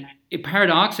 And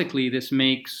paradoxically, this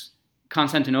makes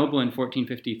Constantinople in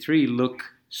 1453 look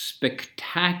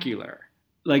spectacular,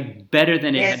 like better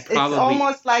than it had probably it's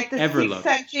almost like the ever 6th looked.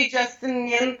 century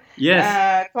Justinian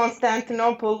Yes.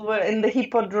 Constantinople were in the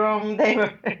hippodrome. They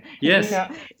were, Yes.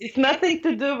 it's nothing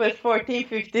to do with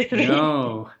 1453.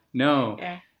 No.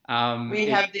 Yeah. We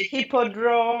have the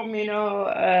hippodrome,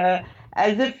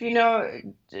 as if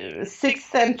 6th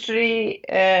century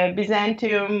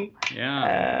Byzantium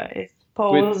is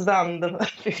posed on the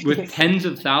 15th with tens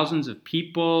of thousands of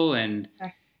people and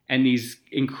these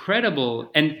incredible,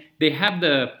 and they have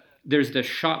there's the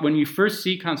shot when you first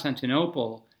see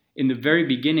Constantinople in the very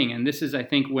beginning, and this is I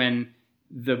think when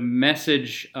the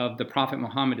message of the Prophet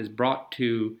Muhammad is brought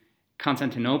to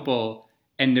Constantinople,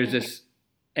 and there's this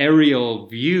aerial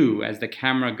view as the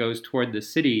camera goes toward the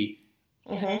city.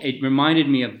 It reminded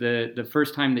me of the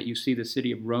first time that you see the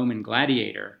city of Rome in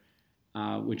Gladiator,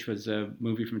 which was a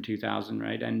movie from 2000,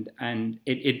 right? And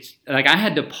it's like I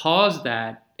had to pause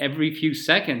that every few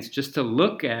seconds just to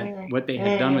look at what they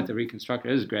had done with the reconstruction.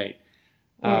 It was great.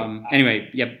 Anyway,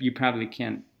 you probably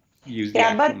can't use the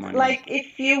actual monuments. Like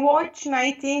if you watch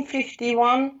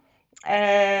 1951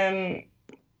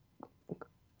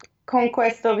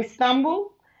 Conquest of Istanbul,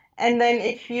 and then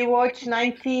if you watch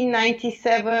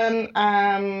 1997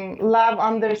 Love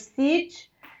Under Siege,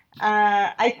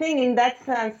 I think in that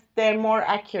sense they're more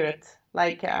accurate.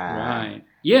 Like right,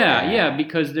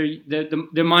 because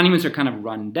the monuments are kind of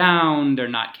run down. They're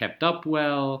not kept up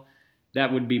well.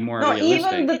 That would be more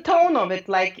realistic. Even the tone of it,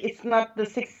 like it's not the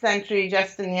 6th century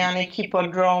Justinianic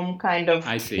hippodrome kind of.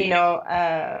 I see.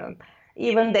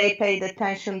 Even they paid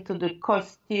attention to the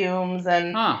costumes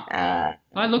and. I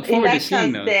look forward to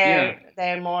seeing those.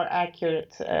 They're more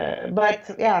accurate. But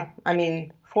yeah, I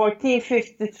mean,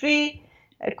 1453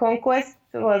 Conquest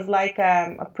was like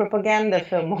a propaganda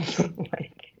film also.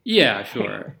 Yeah,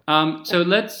 sure. So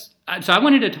I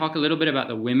wanted to talk a little bit about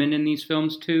the women in these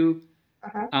films too.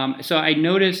 So I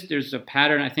noticed there's a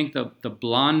pattern. I think the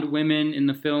blonde women in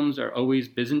the films are always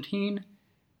Byzantine,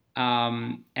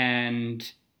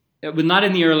 and it was not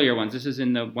in the earlier ones. This is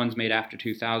in the ones made after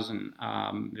 2000.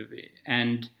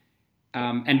 And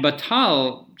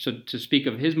Bataille, so to speak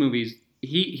of his movies,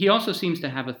 he also seems to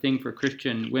have a thing for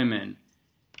Christian women,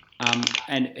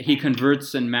 and he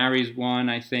converts and marries one,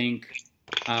 I think.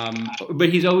 But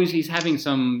he's having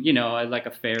some, like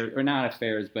affair or not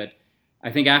affairs, but I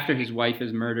think after his wife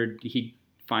is murdered, he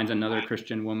finds another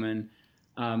Christian woman.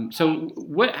 So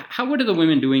what are the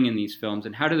women doing in these films,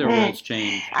 and how do their roles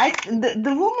change?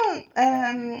 The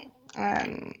woman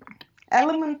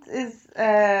element is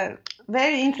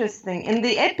very interesting in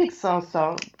the epics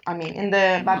also. I mean, in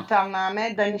the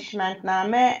Battalname,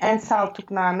 Danishmentname, and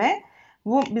Saltukname,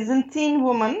 Byzantine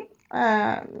women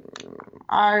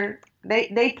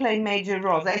they play major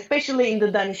roles, especially in the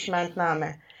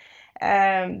Danishmentname.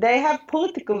 They have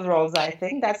political roles, I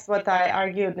think. That's what I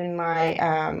argued in my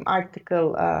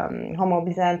article, Homo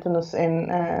Byzantinus in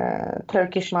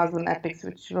Turkish Muslim Epics,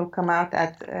 which will come out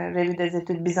at Revue des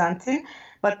Études Byzantines,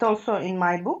 but also in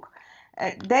my book.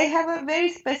 They have a very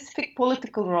specific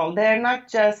political role. They're not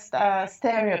just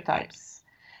stereotypes.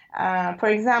 For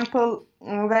example,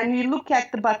 when you look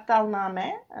at the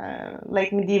Battalname,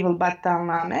 like medieval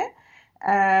Battalname,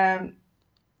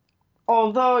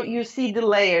 although you see the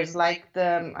layers, like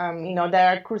there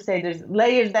are crusaders,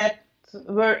 layers that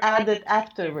were added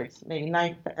afterwards, maybe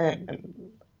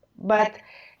but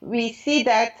we see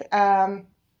that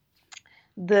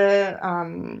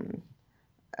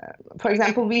for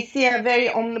example, we see a very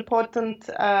omnipotent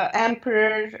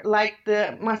emperor like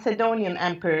the Macedonian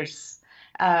emperors,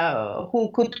 who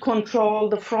could control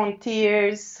the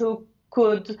frontiers, who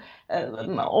could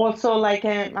also like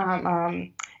an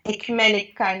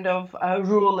ecumenic kind of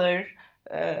ruler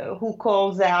who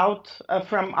calls out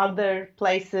from other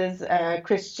places,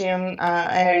 Christian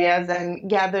areas, and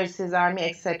gathers his army,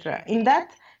 etc. In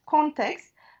that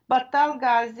context, Battal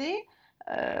Gazi,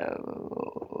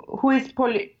 who is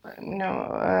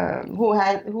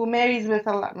who marries with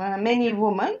many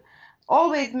women,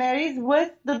 always marries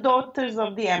with the daughters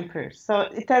of the emperor. So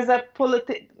it has a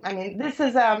this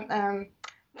is a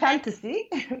fantasy,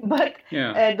 but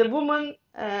the woman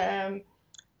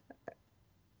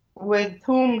with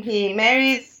whom he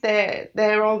marries,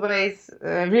 they're always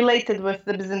related with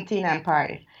the Byzantine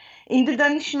Empire. In the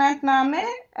Danishmentname,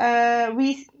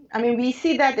 we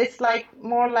see that it's like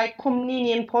more like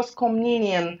Komnenian,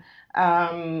 post-Komnenian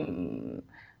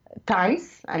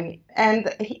times. I mean,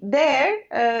 and there,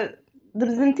 the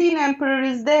Byzantine emperor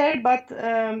is there, but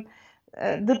the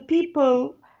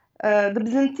people, the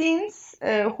Byzantines,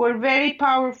 who are very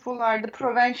powerful, are the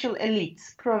provincial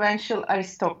elites, provincial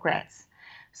aristocrats.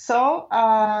 So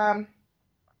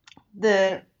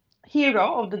the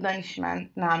hero of the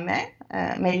Danişmentname,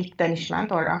 Melik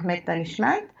Danişment or Ahmet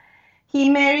Danişment, he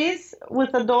marries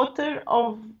with a daughter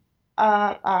of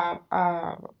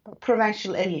a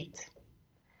provincial elite.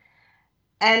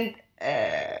 And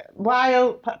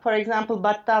while, for example,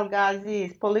 Battal Gazi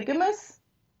is polygamous,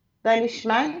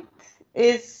 Danişment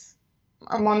is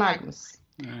monogamous.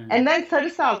 Right. And then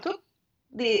Sarı Saltuk,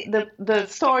 the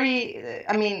story,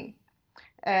 I mean,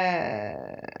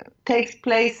 takes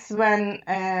place when,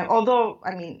 although,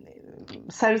 I mean,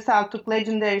 Sarı Saltuk,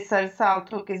 legendary Sarı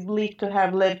Saltuk, is believed to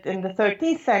have lived in the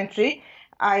 13th century.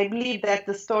 I believe that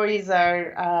the stories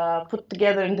are put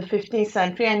together in the 15th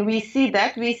century, and we see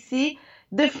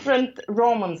different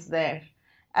Romans there,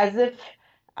 as if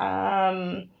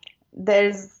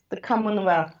there's the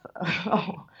Commonwealth.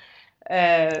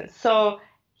 So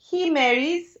he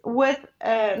marries with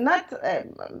not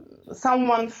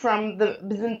someone from the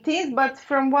Byzantines, but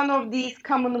from one of these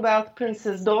Commonwealth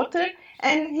princes' daughter,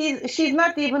 and she's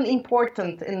not even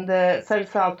important in the Sarı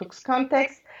Saltuk's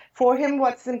context. For him,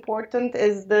 what's important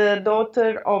is the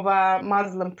daughter of a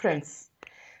Muslim prince.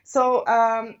 So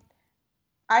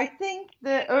I think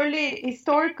the early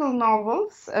historical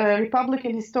novels,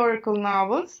 Republican historical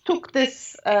novels, took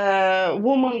this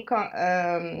woman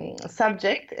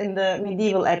subject in the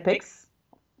medieval epics.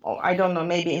 Or I don't know,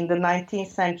 maybe in the 19th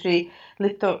century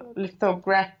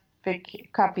lithographic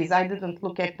copies. I didn't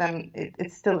look at them.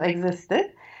 It still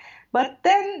existed. But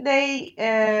then they,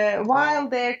 while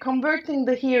they're converting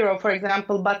the hero, for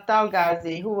example, Battal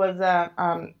Gazi, who was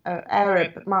an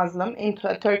Arab Muslim, into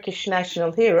a Turkish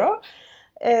national hero,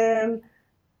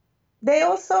 they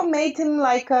also made him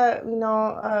like a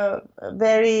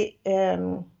very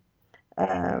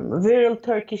virile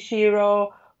Turkish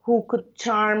hero who could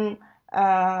charm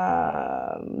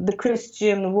the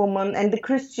Christian woman, and the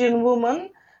Christian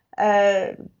woman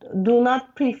do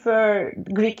not prefer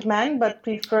Greek men, but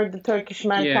prefer the Turkish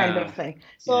man, kind of thing.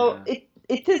 So it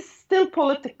is still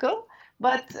political,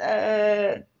 but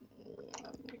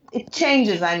it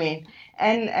changes. I mean,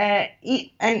 and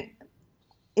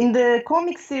in the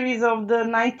comic series of the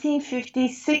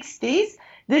 1950s, 60s,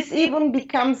 this even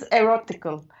becomes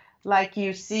erotical. Like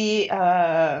you see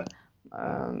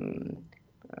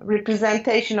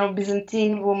representation of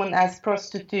Byzantine women as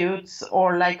prostitutes,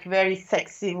 or like very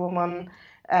sexy women.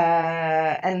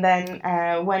 And then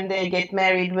when they get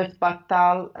married with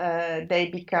Battal, they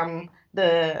become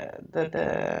the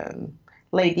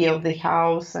lady of the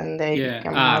house, and they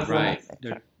become Muslim, right.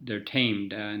 etc. They're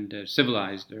tamed and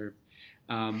civilized. They're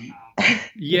no,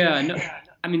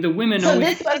 I mean, the women. So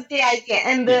this was the idea,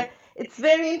 and it's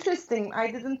very interesting. I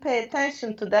didn't pay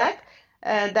attention to that.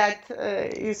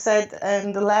 You said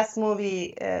in the last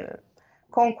movie,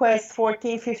 Conquest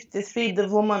 1453, the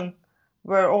women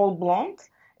were all blonde.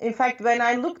 In fact, when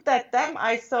I looked at them,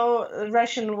 I saw a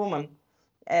Russian woman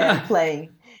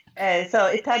playing. So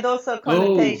it had also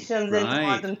connotations in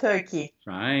modern Turkey.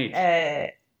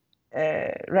 Right.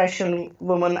 Russian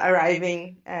woman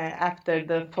arriving after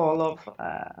the fall of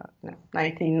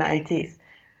 1990s.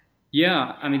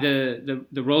 Yeah, I mean,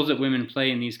 the roles that women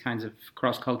play in these kinds of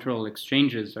cross-cultural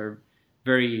exchanges are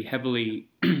very heavily,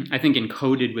 I think,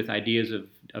 encoded with ideas of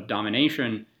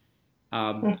domination.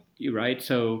 Right?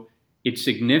 So it's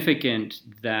significant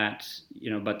that,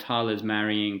 Battal is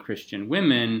marrying Christian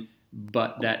women,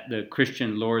 but that the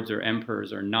Christian lords or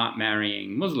emperors are not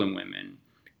marrying Muslim women.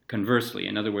 Conversely,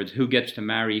 in other words, who gets to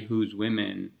marry whose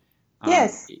women?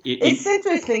 Yes, it's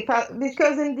interesting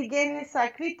because in the Genis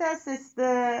Akritas is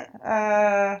the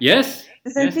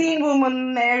Byzantine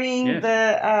woman marrying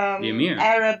the emir.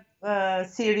 Arab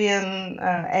Syrian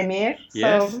emir.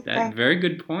 Yes, very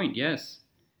good point. Yes,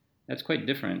 that's quite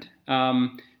different.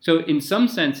 So in some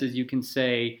senses, you can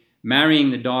say marrying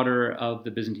the daughter of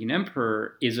the Byzantine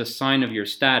emperor is a sign of your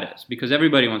status, because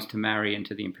everybody wants to marry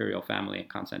into the imperial family at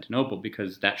Constantinople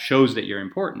because that shows that you're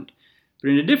important.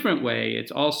 But in a different way,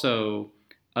 it's also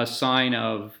a sign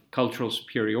of cultural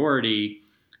superiority,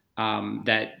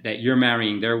 that you're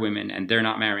marrying their women and they're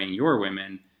not marrying your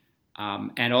women.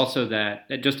 And also that,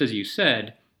 just as you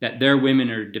said, that their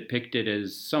women are depicted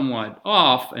as somewhat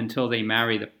off until they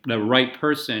marry the right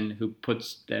person who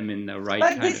puts them in the right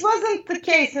But this wasn't the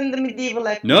case in the medieval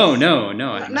epics. No.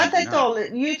 Not at all.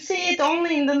 You see it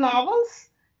only in the novels.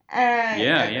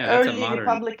 Early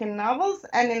Republican novels,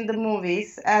 and in the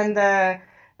movies. And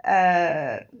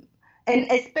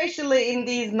And especially in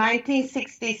these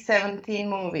 1960s, 17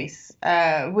 movies,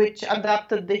 which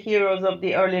adapted the heroes of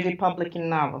the early Republican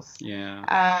novels.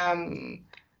 Yeah.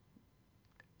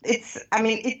 It's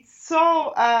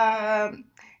so.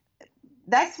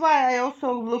 That's why I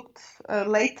also looked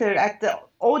later at the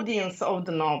audience of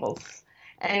the novels.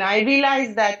 And I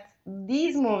realized that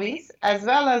these movies, as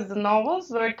well as the novels,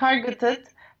 were targeted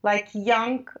like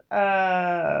young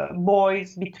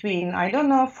boys between, I don't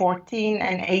know, 14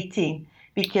 and 18,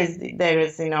 because there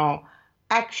is,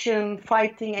 action,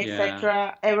 fighting,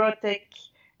 etc., erotic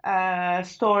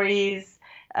stories.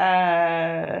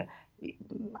 I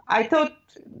thought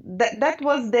that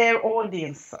was their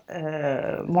audience,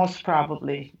 most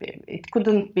probably. It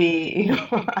couldn't be,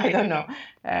 I don't know.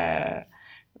 Yeah.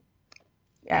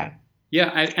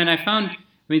 Yeah, I found,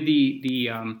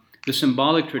 the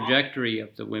symbolic trajectory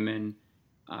of the women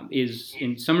is,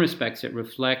 in some respects, it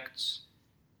reflects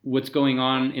what's going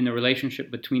on in the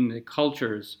relationship between the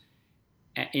cultures,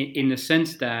 in the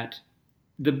sense that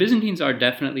the Byzantines are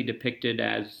definitely depicted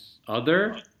as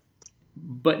other,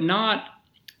 but not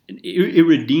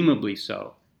irredeemably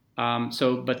so.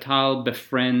 So Batal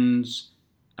befriends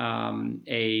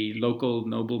a local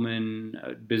nobleman,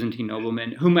 a Byzantine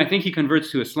nobleman, whom I think he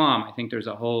converts to Islam. I think there's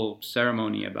a whole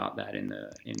ceremony about that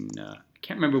I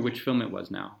can't remember which film it was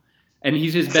now. And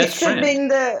he's his best friend. It should be in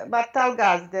the Battal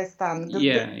Gazi Destan,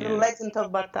 the legend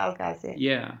of Battal Gazi.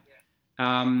 Yeah.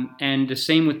 And the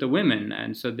same with the women.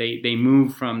 And so they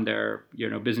move from their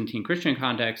Byzantine Christian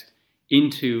context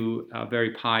into a very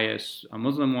pious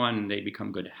Muslim one, and they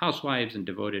become good housewives and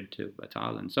devoted to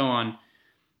Batal and so on.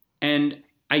 And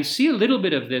I see a little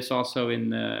bit of this also in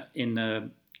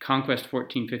the Conquest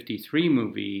 1453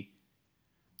 movie,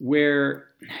 where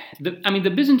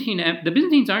the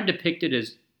Byzantines aren't depicted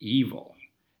as evil.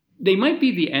 They might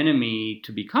be the enemy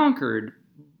to be conquered,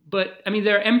 but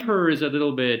their emperor is a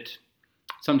little bit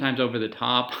sometimes over the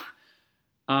top.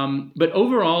 But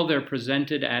overall, they're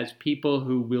presented as people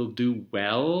who will do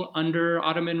well under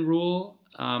Ottoman rule.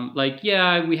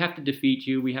 We have to defeat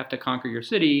you, we have to conquer your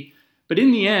city, but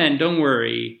in the end, don't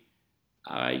worry,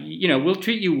 we'll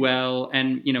treat you well.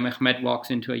 And Mehmet walks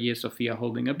into Hagia Sophia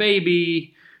holding a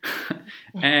baby,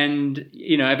 and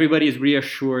everybody is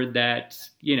reassured that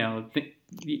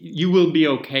you will be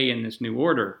okay in this new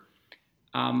order.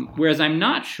 Whereas I'm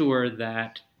not sure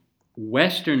that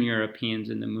Western Europeans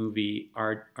in the movie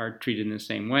are treated in the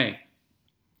same way.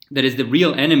 That is, the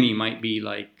real enemy might be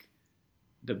like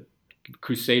the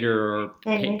Crusader or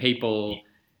Papal.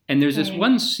 And there's this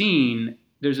one scene,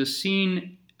 there's a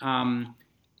scene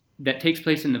that takes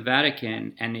place in the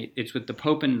Vatican, and it's with the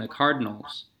Pope and the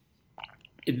cardinals.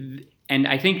 And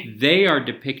I think they are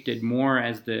depicted more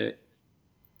as the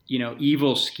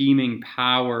evil scheming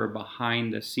power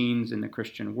behind the scenes in the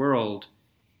Christian world.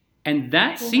 And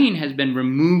that scene has been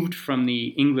removed from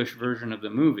the English version of the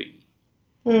movie.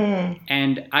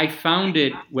 And I found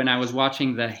it when I was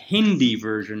watching the Hindi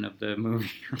version of the movie.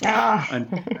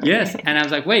 Yes, and I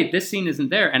was like, wait, this scene isn't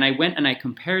there. And I went and I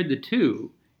compared the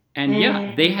two.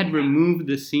 And they had removed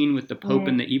the scene with the Pope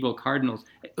and the evil cardinals.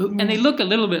 And they look a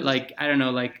little bit like, I don't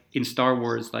know, like in Star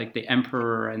Wars, like the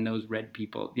Emperor and those red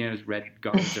people, those red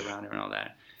guards around him and all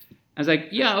that. I was like,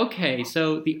 yeah, okay,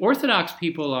 so the Orthodox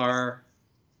people are,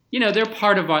 they're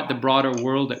part of the broader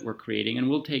world that we're creating, and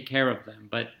we'll take care of them.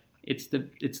 But it's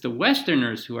the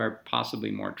Westerners who are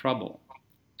possibly more trouble.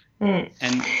 And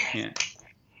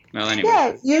well, anyway.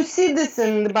 Yeah, you see this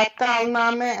in the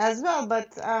Battalname as well, but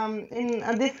in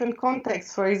a different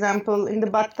context. For example, in the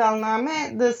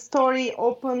Battalname, the story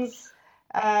opens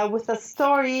with a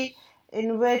story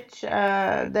in which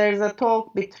there's a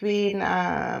talk between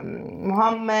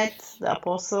Muhammad, the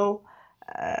apostle,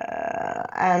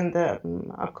 and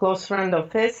a close friend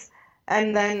of his.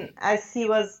 And then, as he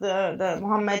was the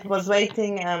Muhammad was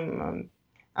waiting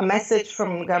a message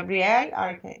from Gabriel,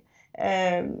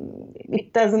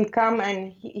 it doesn't come,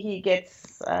 and he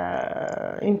gets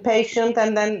impatient.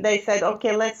 And then they said,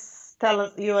 "Okay, let's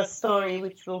tell you a story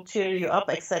which will cheer you up,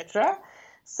 etc."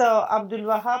 So Abdul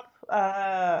Wahab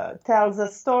tells a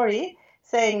story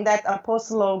saying that,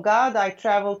 "Apostle of God, I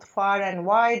traveled far and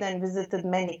wide and visited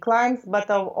many climes, but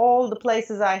of all the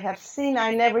places I have seen,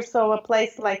 I never saw a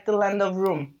place like the land of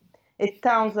Rum. Its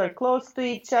towns are close to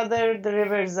each other, the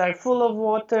rivers are full of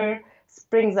water,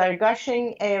 springs are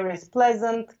gushing, air is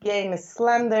pleasant, game is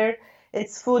slender,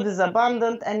 its food is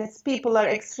abundant, and its people are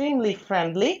extremely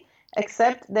friendly,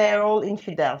 except they are all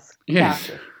infidels."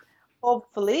 Yes.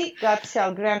 Hopefully, God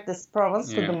shall grant this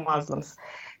province to the Muslims.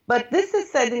 But this is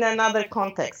said in another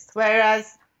context,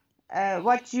 whereas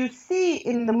what you see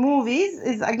in the movies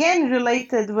is again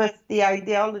related with the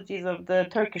ideologies of the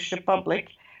Turkish Republic,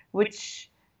 which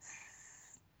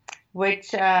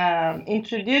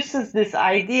introduces this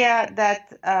idea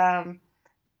that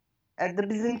the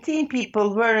Byzantine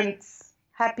people weren't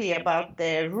happy about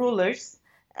their rulers,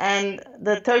 and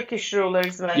the Turkish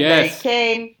rulers, when they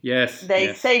came,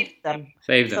 they saved them.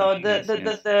 So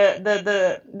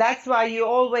that's why you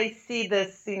always see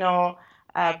this,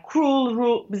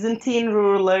 cruel Byzantine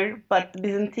ruler, but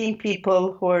Byzantine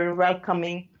people who are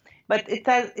welcoming. But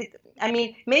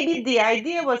maybe the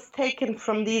idea was taken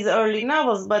from these early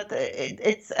novels, but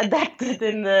it's adapted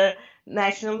in the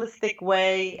nationalistic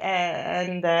way,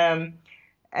 and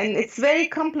it's very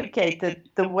complicated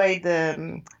the way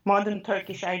the modern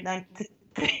Turkish identity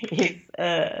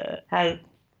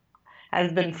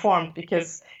has been formed,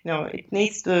 because it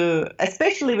needs to,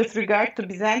 especially with regard to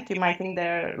Byzantium, I think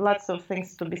there are lots of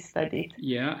things to be studied.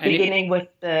 Yeah, beginning with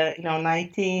the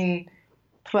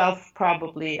 1912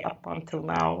 probably up until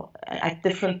now, at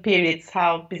different periods,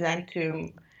 how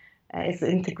Byzantium is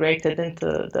integrated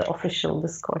into the official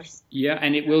discourse. Yeah,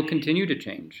 and it will continue to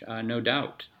change, no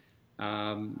doubt.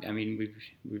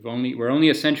 We're only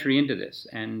a century into this,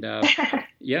 and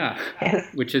yes.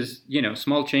 Which is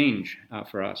small change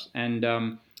for us. And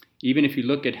even if you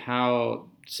look at how,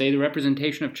 say, the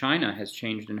representation of China has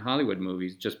changed in Hollywood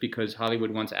movies, just because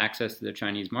Hollywood wants access to the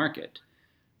Chinese market,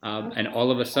 and all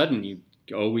of a sudden you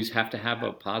always have to have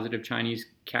a positive Chinese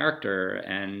character,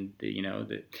 and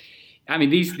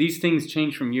these things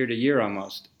change from year to year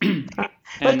almost.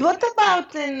 But what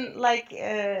about in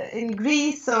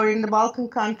Greece or in the Balkan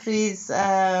countries,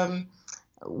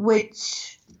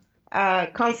 which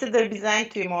consider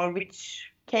Byzantium, or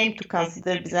which came to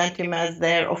consider Byzantium as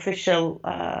their official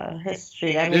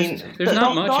history? There's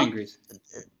not much in Greece.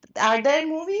 Are there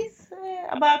movies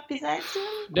about Byzantium?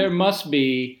 There must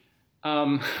be.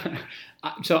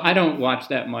 So I don't watch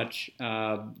that much,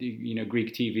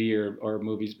 Greek TV or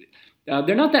movies.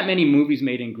 There are not that many movies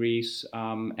made in Greece,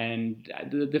 and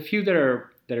the few that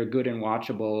are good and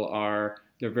watchable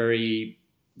they're very,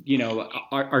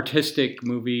 artistic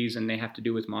movies, and they have to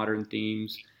do with modern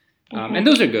themes, and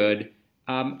those are good.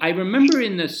 I remember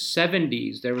in the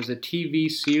 70s there was a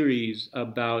TV series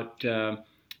about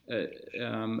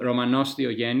Romanos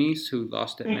Diogenes, who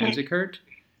lost at Manzikert.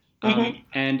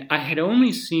 And I had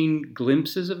only seen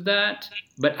glimpses of that,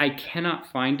 but I cannot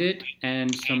find it.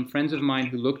 And some friends of mine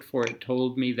who looked for it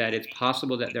told me that it's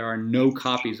possible that there are no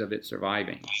copies of it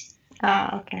surviving.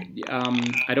 Okay.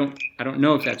 I don't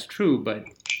know if that's true, but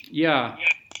yeah.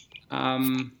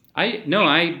 I'm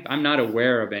not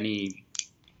aware of any.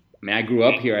 I grew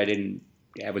up here.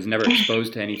 I was never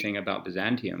exposed to anything about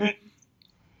Byzantium.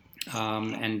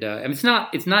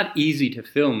 It's not easy to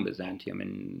film Byzantium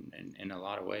in a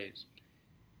lot of ways.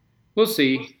 We'll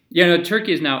see.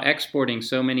 Turkey is now exporting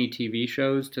so many TV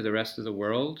shows to the rest of the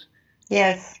world.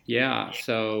 Yes. Yeah.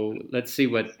 So let's see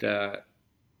what.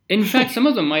 In fact, some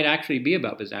of them might actually be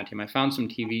about Byzantium. I found some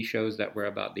TV shows that were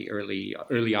about the early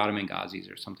Ottoman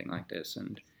Ghazis or something like this,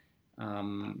 and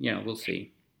we'll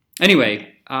see.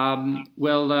 Anyway, thank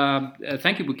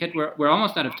you, Buket. We're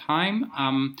almost out of time.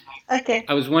 Okay.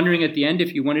 I was wondering at the end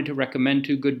if you wanted to recommend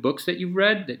 2 good books that you've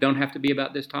read that don't have to be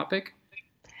about this topic.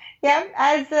 Yeah,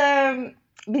 as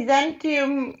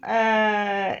Byzantium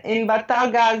in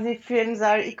Battal Gazi films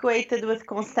are equated with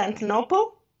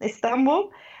Constantinople,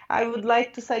 Istanbul, I would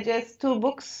like to suggest 2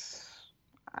 books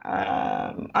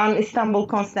on Istanbul,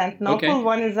 Constantinople. Okay.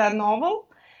 One is a novel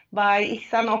by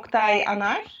İhsan Oktay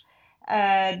Anar.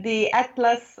 The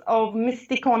Atlas of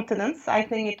Misty Continents. I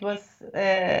think it was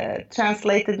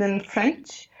translated in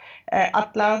French.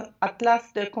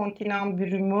 Atlas de Continent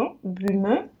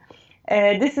Brumeux.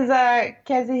 This is a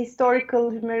quasi-historical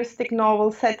humoristic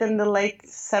novel set in the late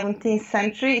 17th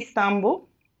century Istanbul,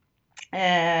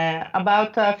 it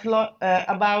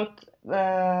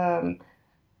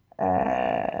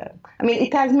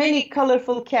has many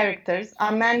colorful characters.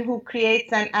 A man who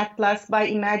creates an atlas by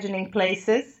imagining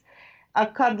places, a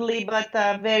cuddly but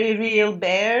a very real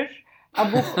bear, a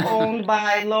book owned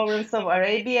by Lawrence of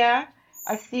Arabia,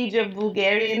 a siege of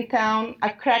Bulgarian town, a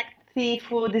cracked thief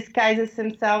who disguises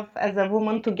himself as a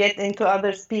woman to get into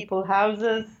other people's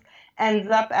houses, ends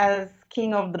up as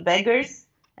King of the Beggars.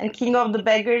 And King of the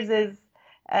Beggars is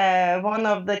one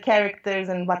of the characters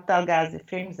in Battal Gazi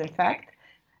films, in fact.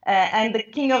 And the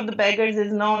King of the Beggars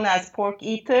is known as Pork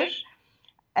Eater,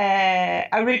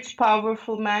 a rich,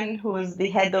 powerful man who is the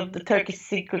head of the Turkish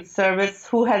Secret Service,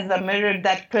 who has a mirror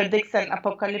that predicts an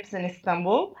apocalypse in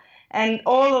Istanbul. And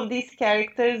all of these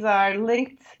characters are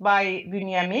linked by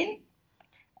Bünyamin.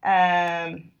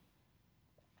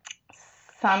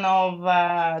 son of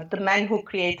the man who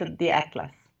created the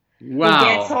Atlas. Wow. He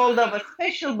gets hold of a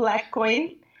special black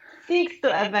coin, seeks to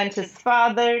avenge his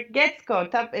father, gets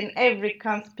caught up in every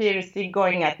conspiracy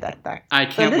going at that time. I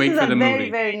can't wait for the movie. This is a very,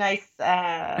 very nice,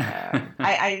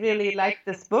 I really like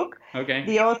this book. Okay.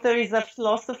 The author is a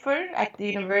philosopher at the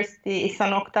university.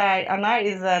 İhsan Oktay Anar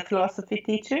is a philosophy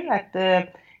teacher at the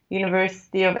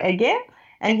University of Ege.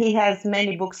 And he has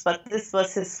many books, but this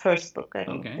was his first book.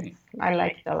 And I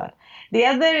liked it a lot. The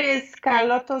other is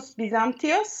Carlotos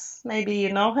Byzantios. Maybe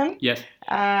you know him. Yes.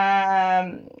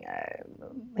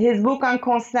 His book on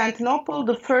Constantinople,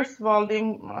 the first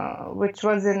volume, which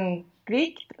was in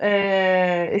Greek,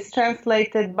 is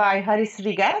translated by Haris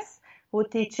Rigas, who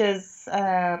teaches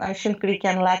ancient Greek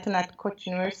and Latin at Koç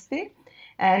University,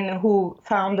 and who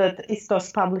founded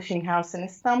Istos Publishing House in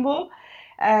Istanbul.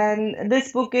 And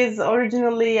this book is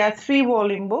originally a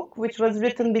 3-volume book, which was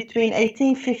written between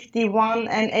 1851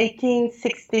 and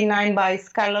 1869 by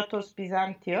Carlotos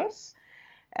Byzantios.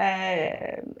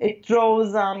 It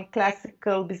draws on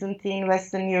classical Byzantine,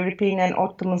 Western European, and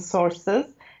Ottoman sources,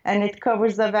 and it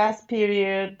covers a vast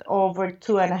period over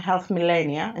 2.5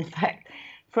 millennia, in fact,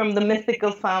 from the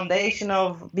mythical foundation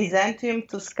of Byzantium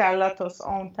to Carlotos'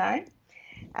 own time.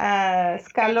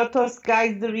 Carlotos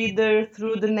guides the reader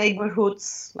through the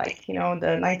neighborhoods, like, the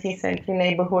 19th century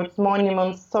neighborhoods,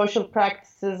 monuments, social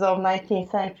practices of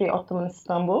 19th century Ottoman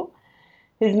Istanbul,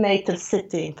 his native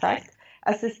city, in fact,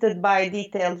 assisted by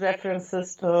detailed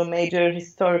references to major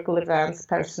historical events,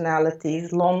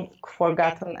 personalities,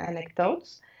 long-forgotten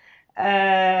anecdotes.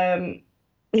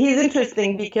 He's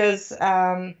interesting because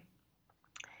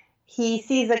he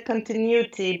sees a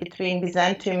continuity between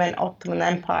Byzantium and Ottoman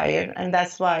Empire, and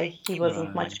that's why he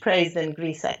wasn't much praised in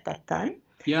Greece at that time.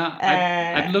 Yeah,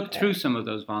 I've looked through some of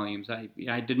those volumes. I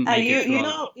didn't make it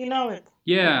through you know it.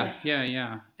 Yeah, okay.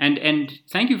 yeah. And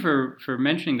thank you for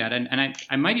mentioning that. And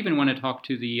I might even want to talk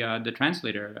to the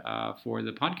translator for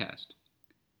the podcast.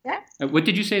 Yeah. What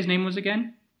did you say his name was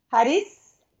again?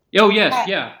 Haris. Oh yes,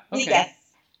 yeah. Okay. Yes.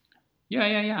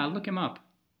 Yeah. I'll look him up.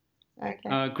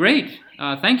 Okay. Great.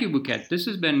 Thank you, Buket. This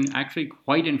has been actually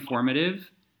quite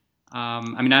informative.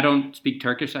 I don't speak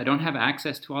Turkish. So I don't have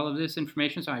access to all of this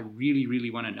information, so I really, really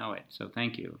want to know it. So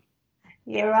thank you.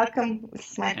 You're welcome.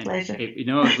 It's my pleasure. It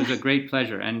was a great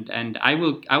pleasure. And I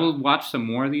will watch some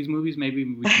more of these movies. Maybe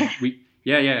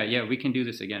we can do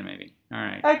this again. Maybe. All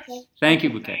right. Okay. Thank you,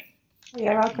 Buket.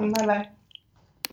 You're welcome. Bye-bye.